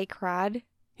wasn't why he cried.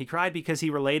 He cried because he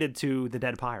related to the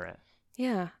dead pirate.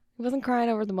 Yeah. He wasn't crying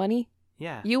over the money.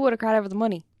 Yeah. You would have cried over the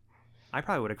money. I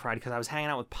probably would have cried because I was hanging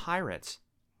out with pirates.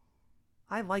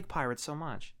 I like pirates so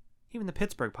much. Even the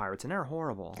Pittsburgh Pirates, and they're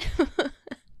horrible. But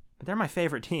they're my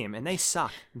favorite team, and they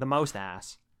suck the most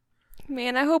ass.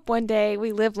 Man, I hope one day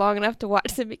we live long enough to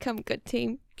watch them become a good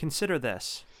team. Consider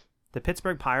this. The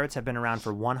Pittsburgh Pirates have been around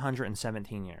for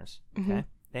 117 years. Okay?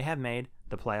 They have made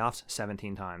the playoffs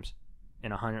 17 times in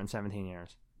 117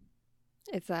 years.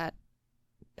 Is that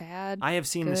bad? I have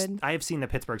seen this. Good. I have seen the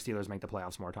Pittsburgh Steelers make the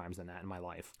playoffs more times than that in my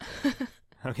life.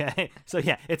 Okay? So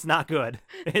yeah, it's not good.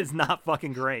 It's not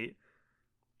fucking great.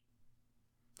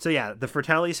 So yeah, the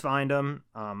Fratellis find him.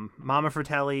 Mama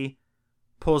Fratelli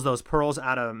pulls those pearls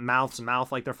out of Mouth's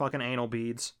mouth like they're fucking anal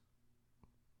beads.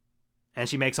 And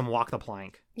she makes him walk the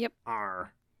plank. Yep.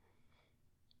 Arr.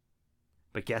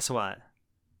 But guess what?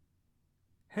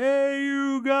 Hey,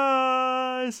 you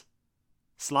guys!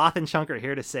 Sloth and Chunk are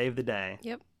here to save the day.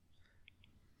 Yep.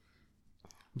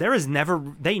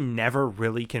 They never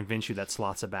really convince you that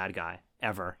Sloth's a bad guy,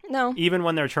 ever. No. Even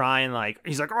when they're trying, like,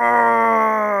 he's like,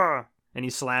 "Argh!" and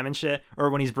he's slamming shit, or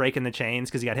when he's breaking the chains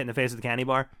because he got hit in the face with the candy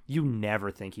bar, you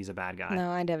never think he's a bad guy.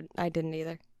 No, I didn't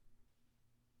either.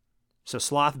 So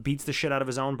Sloth beats the shit out of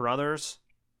his own brothers.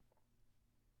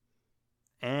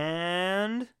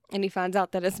 And And he finds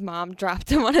out that his mom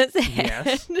dropped him on his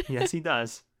head. yes, he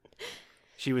does.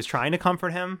 She was trying to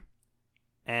comfort him,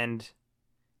 and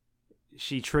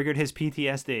she triggered his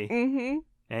PTSD, Mm-hmm.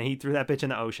 and he threw that bitch in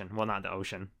the ocean. Well, not the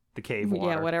ocean, the cave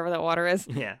water. Yeah, whatever that water is.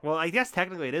 Yeah, well, I guess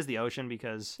technically it is the ocean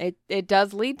because... It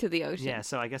does lead to the ocean. Yeah,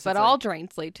 so I guess But it's all like,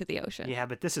 drains lead to the ocean. yeah,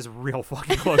 but this is real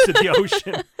fucking close to the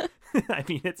ocean. I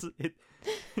mean,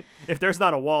 if there's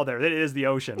not a wall there, it is the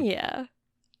ocean. Yeah.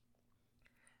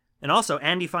 And also,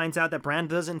 Andy finds out that Brand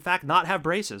does, in fact, not have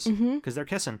braces because they're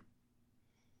kissing.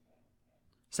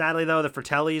 Sadly, though, the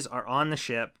Fratellis are on the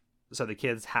ship, so the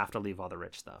kids have to leave all the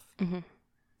rich stuff. Mm-hmm.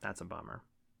 That's a bummer.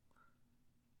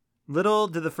 Little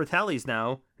do the Fratellis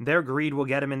know, their greed will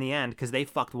get them in the end because they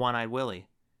fucked One-Eyed Willie.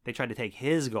 They tried to take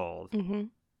his gold. Mm-hmm.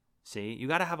 See, you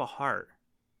gotta have a heart.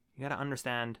 You gotta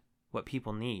understand what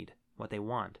people need, what they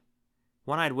want.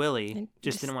 One-Eyed Willie And just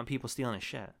just- didn't want people stealing his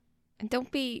shit. And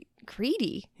don't be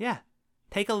greedy. Yeah,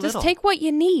 take a little. Just take what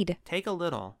you need. Take a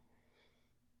little.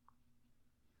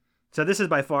 So this is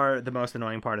by far the most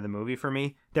annoying part of the movie for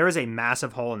me. There is a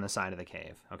massive hole in the side of the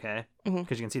cave, okay? Mhm.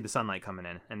 Because you can see the sunlight coming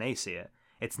in, and they see it.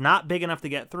 It's not big enough to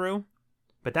get through,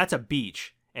 but that's a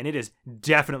beach, and it is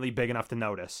definitely big enough to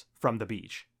notice from the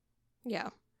beach. Yeah.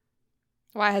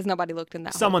 Why has nobody looked in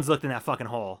that hole? Someone's looked in that fucking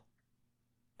hole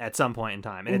at some point in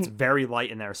time, and it's very light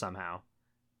in there somehow.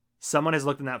 Someone has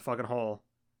looked in that fucking hole,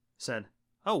 said,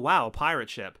 "Oh wow, a pirate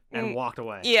ship," and walked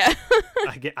away. Yeah.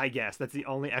 I guess that's the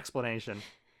only explanation.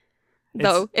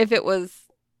 Though, if it was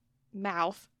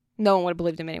Mouth, no one would have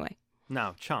believed him anyway.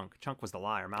 No, Chunk. Chunk was the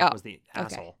liar. Mouth Oh, was the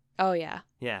asshole. Oh, yeah.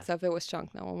 Yeah. So if it was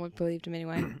Chunk, no one would have believed him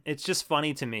anyway. It's just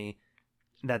funny to me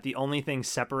that the only thing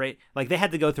separate... Like, they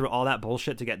had to go through all that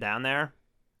bullshit to get down there.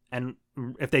 And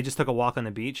if they just took a walk on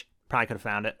the beach, probably could have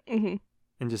found it. Mm-hmm.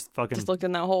 And just fucking Just looked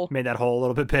in that hole. made that hole a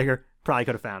little bit bigger. Probably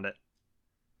could have found it.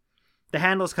 The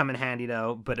handles come in handy,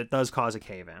 though, but it does cause a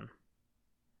cave-in.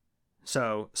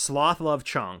 So, Sloth loved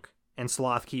Chunk, and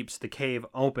Sloth keeps the cave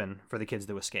open for the kids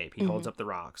to escape. He holds up the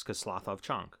rocks because Sloth loved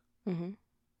Chunk. Mm-hmm.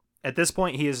 At this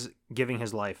point, he is giving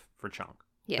his life for Chunk.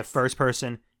 Yes. The first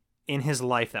person in his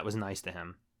life that was nice to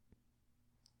him.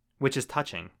 Which is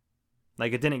touching.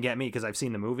 Like, it didn't get me because I've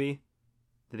seen the movie.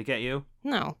 Did it get you?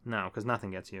 No. No, because nothing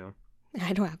gets you.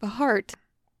 I don't have a heart.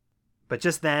 But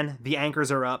just then, the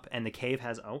anchors are up and the cave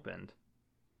has opened.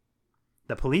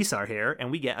 The police are here, and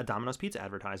we get a Domino's Pizza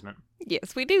advertisement.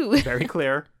 Yes, we do. Very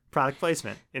clear product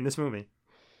placement in this movie.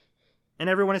 And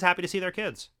everyone is happy to see their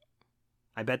kids.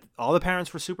 I bet all the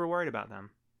parents were super worried about them.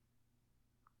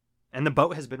 And the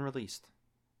boat has been released.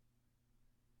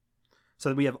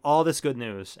 So we have all this good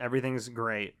news. Everything's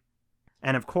great.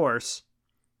 And of course,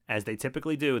 as they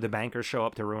typically do, the bankers show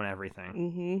up to ruin everything.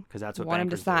 Mm-hmm. Because that's what Want him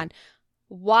to bankers sign. do.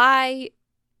 Why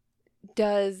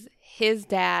does his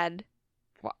dad...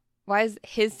 Why is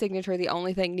his signature the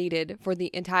only thing needed for the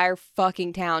entire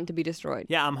fucking town to be destroyed?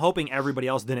 Yeah, I'm hoping everybody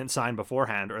else didn't sign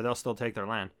beforehand, or they'll still take their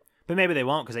land. But maybe they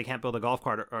won't, because they can't build a golf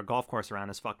cart or a golf course around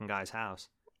this fucking guy's house.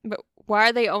 But why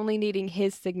are they only needing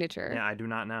his signature? Yeah, I do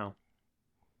not know.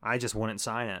 I just wouldn't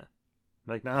sign it.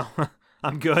 Like, no,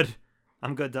 I'm good.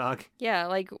 I'm good, dog. Yeah,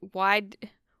 like why?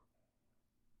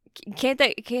 Can't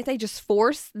they just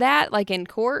force that like in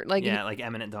court? Like Yeah, like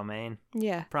eminent domain.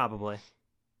 yeah, Probably.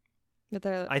 but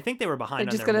they're I think they were they're behind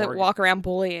on just their gonna mortgage. walk around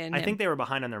bullying. I him. think they were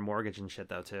behind on their mortgage and shit,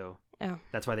 though, too. Oh,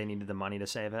 That's why they needed the money to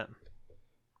save it.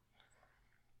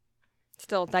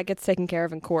 still that gets taken care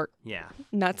of in court, Yeah.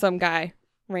 not some guy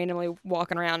randomly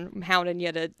walking around hounding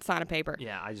you to sign a paper.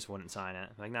 Yeah, I just wouldn't sign it.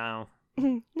 Like, no,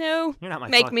 No, you're not my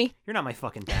make me. You're not my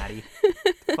fucking daddy.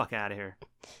 Fuck out of here.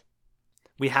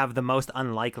 We have the most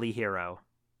unlikely hero.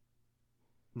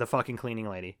 The fucking cleaning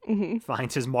lady Hmm.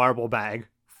 finds his marble bag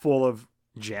full of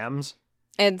gems.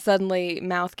 And suddenly,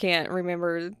 Mouth can't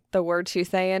remember the word she's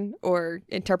saying or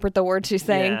interpret the word she's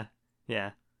saying. Yeah,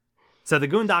 yeah. So the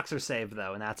Goondocks are saved,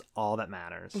 though, and that's all that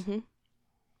matters. Hmm.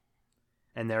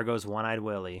 And there goes One-Eyed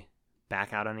Willie,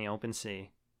 back out on the open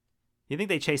sea. You think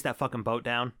they chased that fucking boat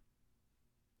down?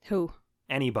 Who?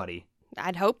 Anybody.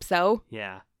 I'd hope so.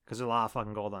 Yeah, because there's a lot of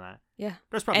fucking gold on that. Yeah.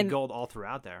 There's probably And- gold all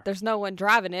throughout there. There's no one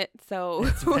driving it, so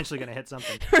It's eventually going to hit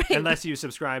something. Right. Unless you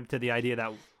subscribe to the idea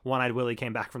that One-Eyed Willie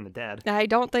came back from the dead. I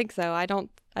don't think so. I don't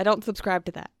subscribe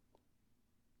to that.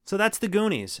 So that's the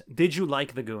Goonies. Did you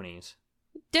like the Goonies?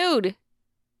 Dude,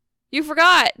 you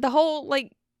forgot the whole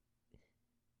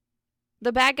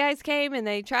the bad guys came and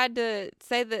they tried to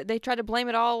say that they tried to blame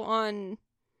it all on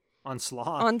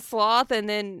Sloth, and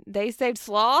then they saved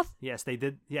Sloth? Yes, they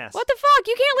did. Yes. What the fuck?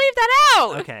 You can't leave that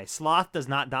out! Okay, Sloth does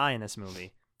not die in this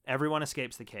movie. Everyone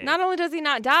escapes the cave. Not only does he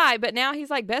not die, but now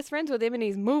he's like best friends with him and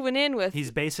he's moving in with...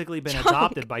 He's basically been Chunk.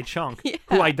 adopted by Chunk, Yeah.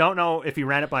 who I don't know if he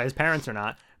ran it by his parents or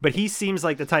not, but he seems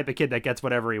like the type of kid that gets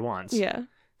whatever he wants. Yeah.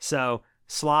 So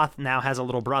Sloth now has a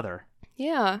little brother.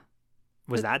 Yeah.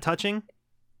 Was that touching?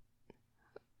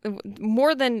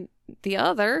 More than the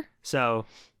other. So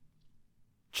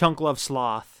Chunk loves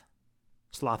Sloth.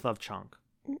 Sloth loved Chunk.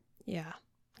 Yeah.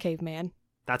 Caveman.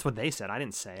 That's what they said. I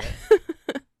didn't say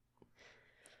it.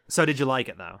 So did you like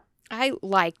it, though? I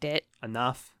liked it.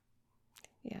 Enough?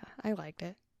 Yeah, I liked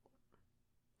it.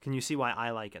 Can you see why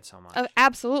I like it so much?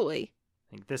 Absolutely.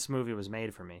 I think this movie was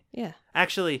made for me. Yeah.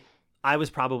 Actually, I was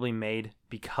probably made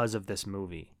because of this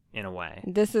movie, in a way.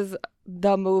 This is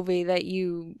the movie that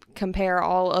you compare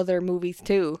all other movies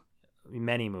to.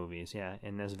 Many movies, yeah,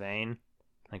 in this vein,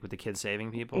 like with the kids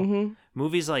saving people. Mm-hmm.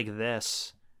 Movies like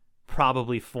this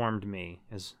probably formed me,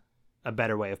 is a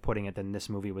better way of putting it than this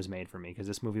movie was made for me, because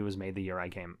this movie was made the year I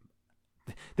came.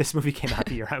 This movie came out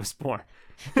the year I was born.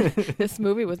 This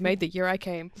movie was made the year I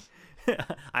came.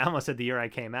 I almost said the year I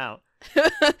came out.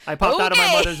 I popped out of my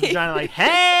Okay. mother's vagina like,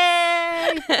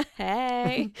 hey!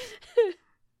 Hey.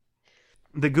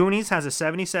 The Goonies has a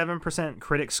 77%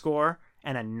 critic score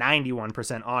and a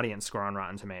 91% audience score on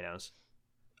Rotten Tomatoes.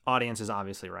 Audience is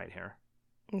obviously right here.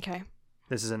 Okay.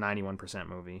 This is a 91%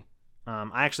 movie.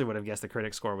 I actually would have guessed the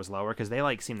critic score was lower because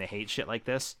they seem to hate shit like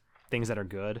this, things that are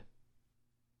good.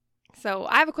 So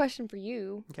I have a question for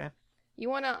you. Okay. You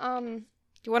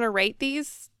wanna rate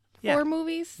these Yeah. 4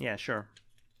 movies? Yeah, sure.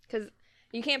 Because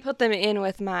you can't put them in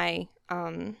with my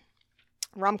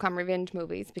rom-com revenge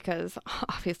movies because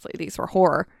obviously these were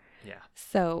horror. Yeah.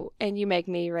 So, and you make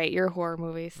me rate your horror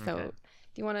movies. So, Okay.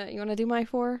 do you wanna do my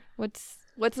 4?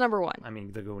 What's number 1? I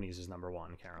mean, The Goonies is number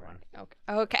 1, Carolyn.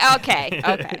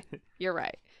 Okay. You're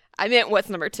right. I meant what's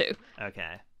number 2.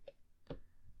 Okay.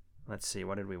 Let's see.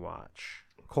 What did we watch?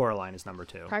 Coraline is number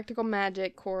 2. Practical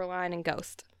Magic, Coraline, and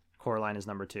Ghost. Coraline is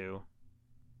number 2.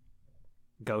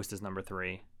 Ghost is number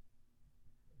 3.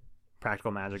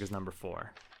 Practical Magic is number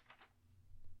 4.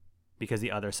 Because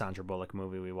the other Sandra Bullock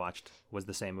movie we watched was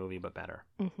the same movie but better.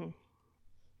 Mm-hmm.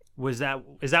 Is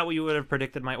that what you would have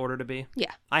predicted my order to be?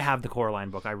 Yeah. I have the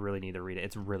Coraline book. I really need to read it.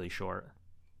 It's really short.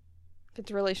 If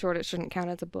it's really short, it shouldn't count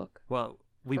as a book. Well,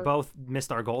 we Or- both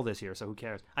missed our goal this year, so who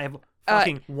cares? I have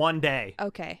fucking one day.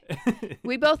 Okay.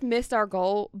 We both missed our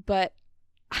goal, but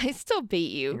I still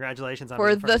beat you Congratulations on for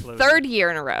being the first loser. 3rd year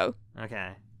in a row.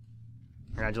 Okay.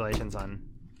 Congratulations on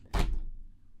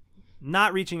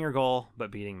not reaching your goal, but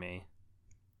beating me.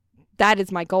 That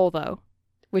is my goal, though,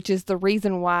 which is the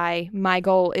reason why my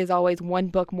goal is always 1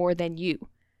 book more than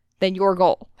your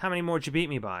goal. How many more did you beat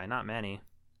me by? Not many.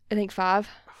 I think 5.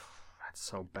 That's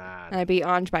so bad. And I beat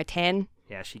Anj by 10.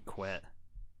 Yeah, she quit.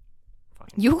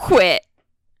 Fucking You quit.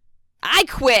 I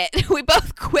quit. We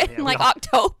both quit Yeah, in we like all-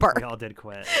 October. We all did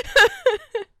quit.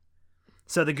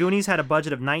 So the Goonies had a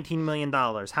budget of $19 million.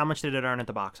 How much did it earn at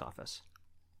the box office?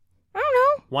 I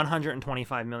don't know.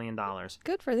 $125 million.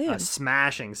 Good for them. A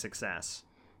smashing success.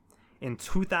 In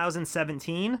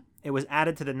 2017, it was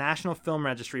added to the National Film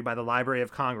Registry by the Library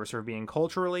of Congress for being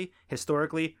culturally,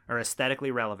 historically, or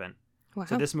aesthetically relevant. Wow.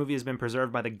 So this movie has been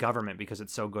preserved by the government because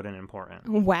it's so good and important.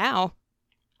 Wow.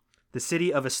 The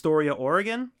city of Astoria,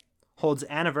 Oregon, holds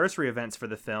anniversary events for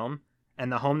the film,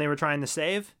 and the home they were trying to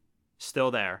save,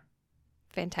 still there.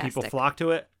 Fantastic. People flock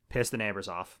to it, piss the neighbors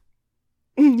off.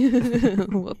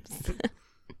 Whoops.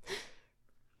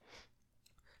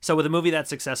 So with a movie that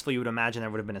successful, you would imagine there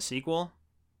would have been a sequel.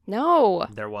 No.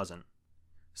 There wasn't.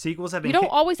 Sequels have been You don't ki-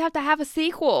 always have to have a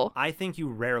sequel. I think you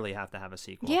rarely have to have a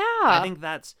sequel. Yeah. I think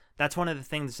that's one of the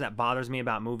things that bothers me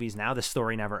about movies now. The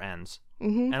story never ends.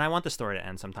 Mm-hmm. And I want the story to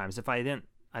end sometimes. If I didn't,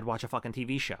 I'd watch a fucking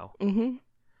TV show. Mm-hmm.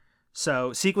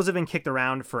 So sequels have been kicked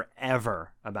around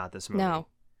forever about this movie. No.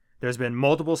 There's been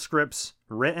multiple scripts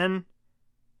written,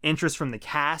 interest from the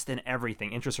cast and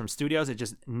everything, interest from studios. It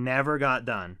just never got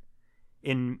done.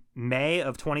 In May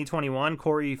of 2021,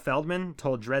 Corey Feldman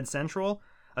told Dread Central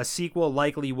a sequel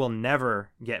likely will never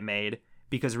get made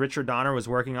because Richard Donner was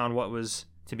working on what was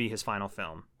to be his final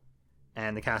film.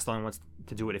 And the cast only wants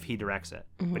to do it if he directs it.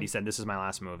 Mm-hmm. But he said, this is my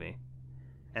last movie.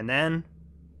 And then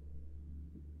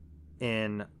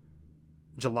in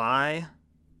July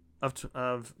of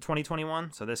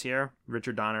 2021, so this year,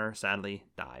 Richard Donner sadly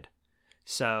died.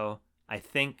 So I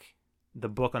think the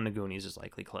book on the Goonies is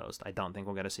likely closed. I don't think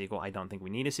we'll get a sequel. I don't think we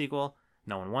need a sequel.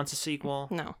 No one wants a sequel.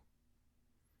 No.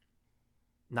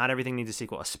 not everything needs a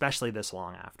sequel, especially this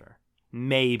long after.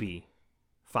 Maybe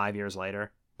 5 years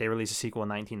later, they release a sequel in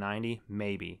 1990.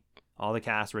 Maybe. All the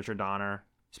cast, Richard Donner,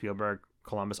 Spielberg,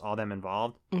 Columbus, all them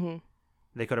involved,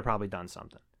 they could have probably done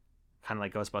something. Kind of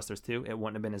like Ghostbusters 2. It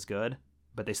wouldn't have been as good,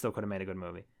 but they still could have made a good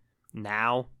movie.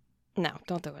 Now, No,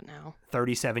 don't do it now.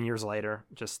 37 years later,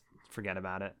 just forget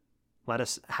about it. Let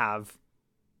us have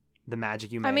the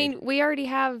magic you made. I mean, we already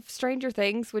have Stranger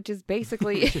Things, which is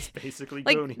basically just basically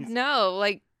like Goonies. no,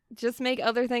 like just make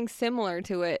other things similar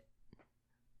to it.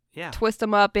 Yeah. Twist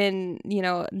them up in,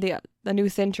 the new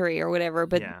century or whatever,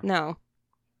 but Yeah. no.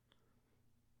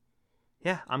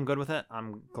 Yeah, I'm good with it.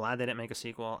 I'm glad they didn't make a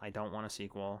sequel. I don't want a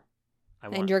sequel.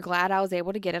 And you're glad I was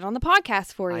able to get it on the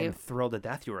podcast for you. I'm thrilled to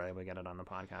death you were able to get it on the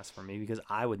podcast for me because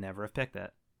I would never have picked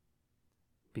it.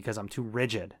 Because I'm too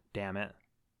rigid, damn it.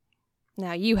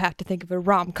 Now you have to think of a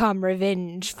rom-com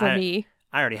revenge for me.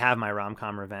 I already have my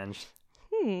rom-com revenge.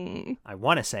 I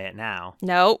want to say it now,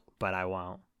 Nope. but I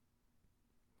won't.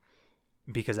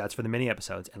 Because that's for the mini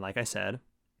episodes. And like I said,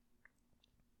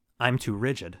 I'm too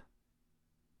rigid.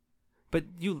 But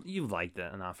you liked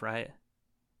it enough, right?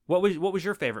 What was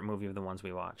your favorite movie of the ones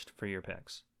we watched for your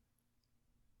picks?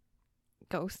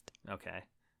 Ghost. Okay.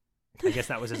 I guess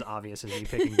that was as obvious as me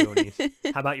picking Goonies.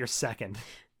 How about your second?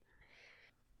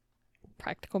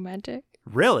 Practical Magic.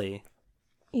 Really?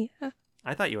 Yeah.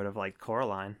 I thought you would have liked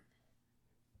Coraline.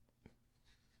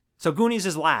 So Goonies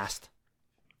is last.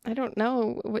 I don't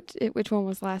know which one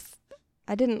was last.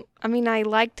 I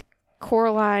liked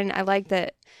Coraline. I liked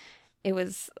that it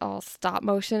was all stop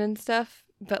motion and stuff,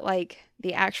 but like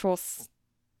the actual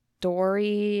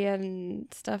story and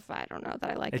stuff, I don't know that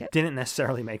I like it. It didn't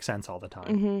necessarily make sense all the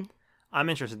time. Mm-hmm. I'm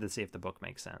interested to see if the book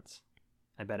makes sense.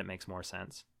 I bet it makes more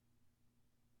sense.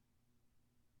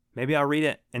 Maybe I'll read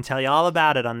it and tell you all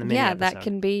about it on the mini episode. That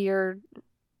can be your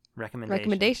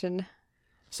recommendation.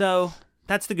 So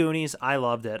that's the Goonies. I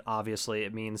loved it. Obviously,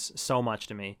 it means so much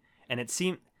to me. And it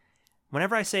seemed,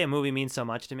 whenever I say a movie means so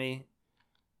much to me,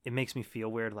 it makes me feel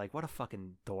weird. Like, what a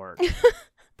fucking dork.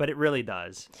 But it really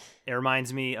does. It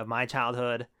reminds me of my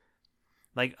childhood.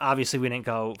 Like, obviously, we didn't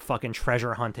go fucking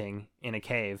treasure hunting in a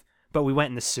cave, but we went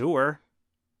in the sewer.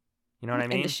 You know what I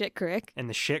mean? In the shit crick. In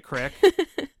the shit crick.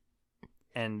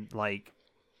 And, like,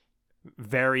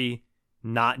 very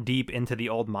not deep into the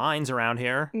old mines around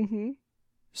here. Mm-hmm.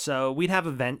 So we'd have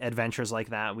adventures like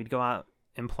that. We'd go out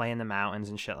and play in the mountains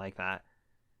and shit like that.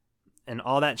 And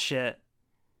all that shit,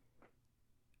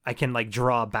 I can, like,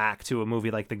 draw back to a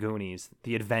movie like The Goonies.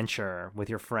 The adventure with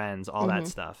your friends, all that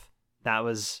stuff. That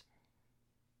was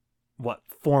what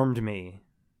formed me.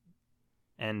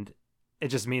 And it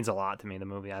just means a lot to me, the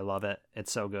movie. I love it.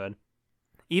 It's so good.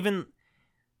 Even,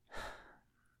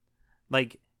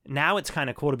 like, now it's kind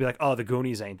of cool to be like, oh, The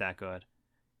Goonies ain't that good.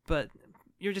 But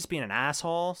you're just being an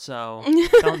asshole, so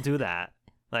don't do that.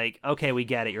 Like, okay, we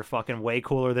get it. You're fucking way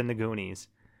cooler than The Goonies.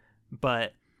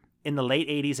 But in the late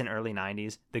 80s and early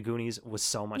 90s, The Goonies was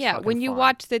so much fucking when you fun.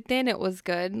 watched it then, it was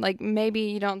good. Like, maybe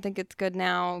you don't think it's good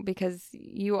now because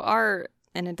you are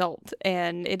an adult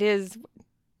and it is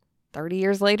 30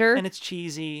 years later. And it's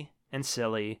cheesy and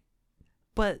silly.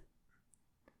 But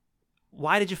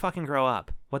why did you fucking grow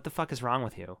up? What the fuck is wrong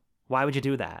with you? Why would you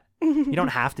do that? You don't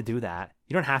have to do that.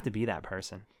 You don't have to be that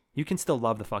person. You can still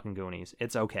love the fucking Goonies.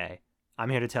 It's okay. I'm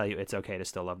here to tell you it's okay to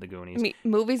still love the Goonies. I mean,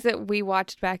 movies that we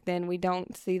watched back then, we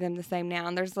don't see them the same now.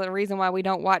 And there's a reason why we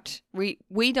don't rewatch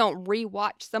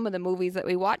some of the movies that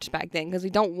we watched back then because we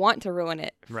don't want to ruin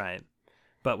it. Right.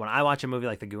 But when I watch a movie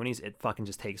like The Goonies, it fucking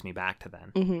just takes me back to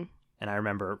then. Mm-hmm. And I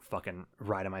remember fucking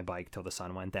riding my bike till the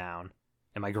sun went down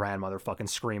and my grandmother fucking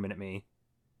screaming at me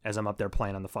as I'm up there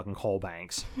playing on the fucking coal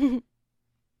banks.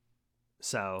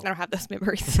 So I don't have those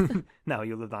memories. no,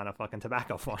 you lived on a fucking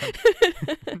tobacco farm.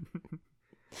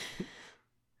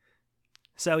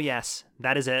 So yes,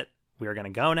 that is it. We are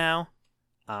gonna go now.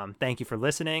 Thank you for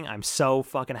listening. I'm so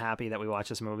fucking happy that we watched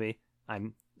this movie.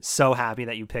 I'm so happy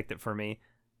that you picked it for me.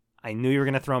 I knew you were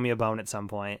gonna throw me a bone at some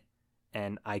point,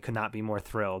 and I could not be more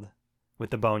thrilled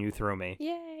with the bone you threw me.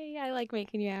 Yay, I like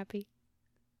making you happy.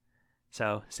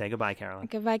 So say goodbye, Carolyn.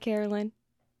 Goodbye, Carolyn.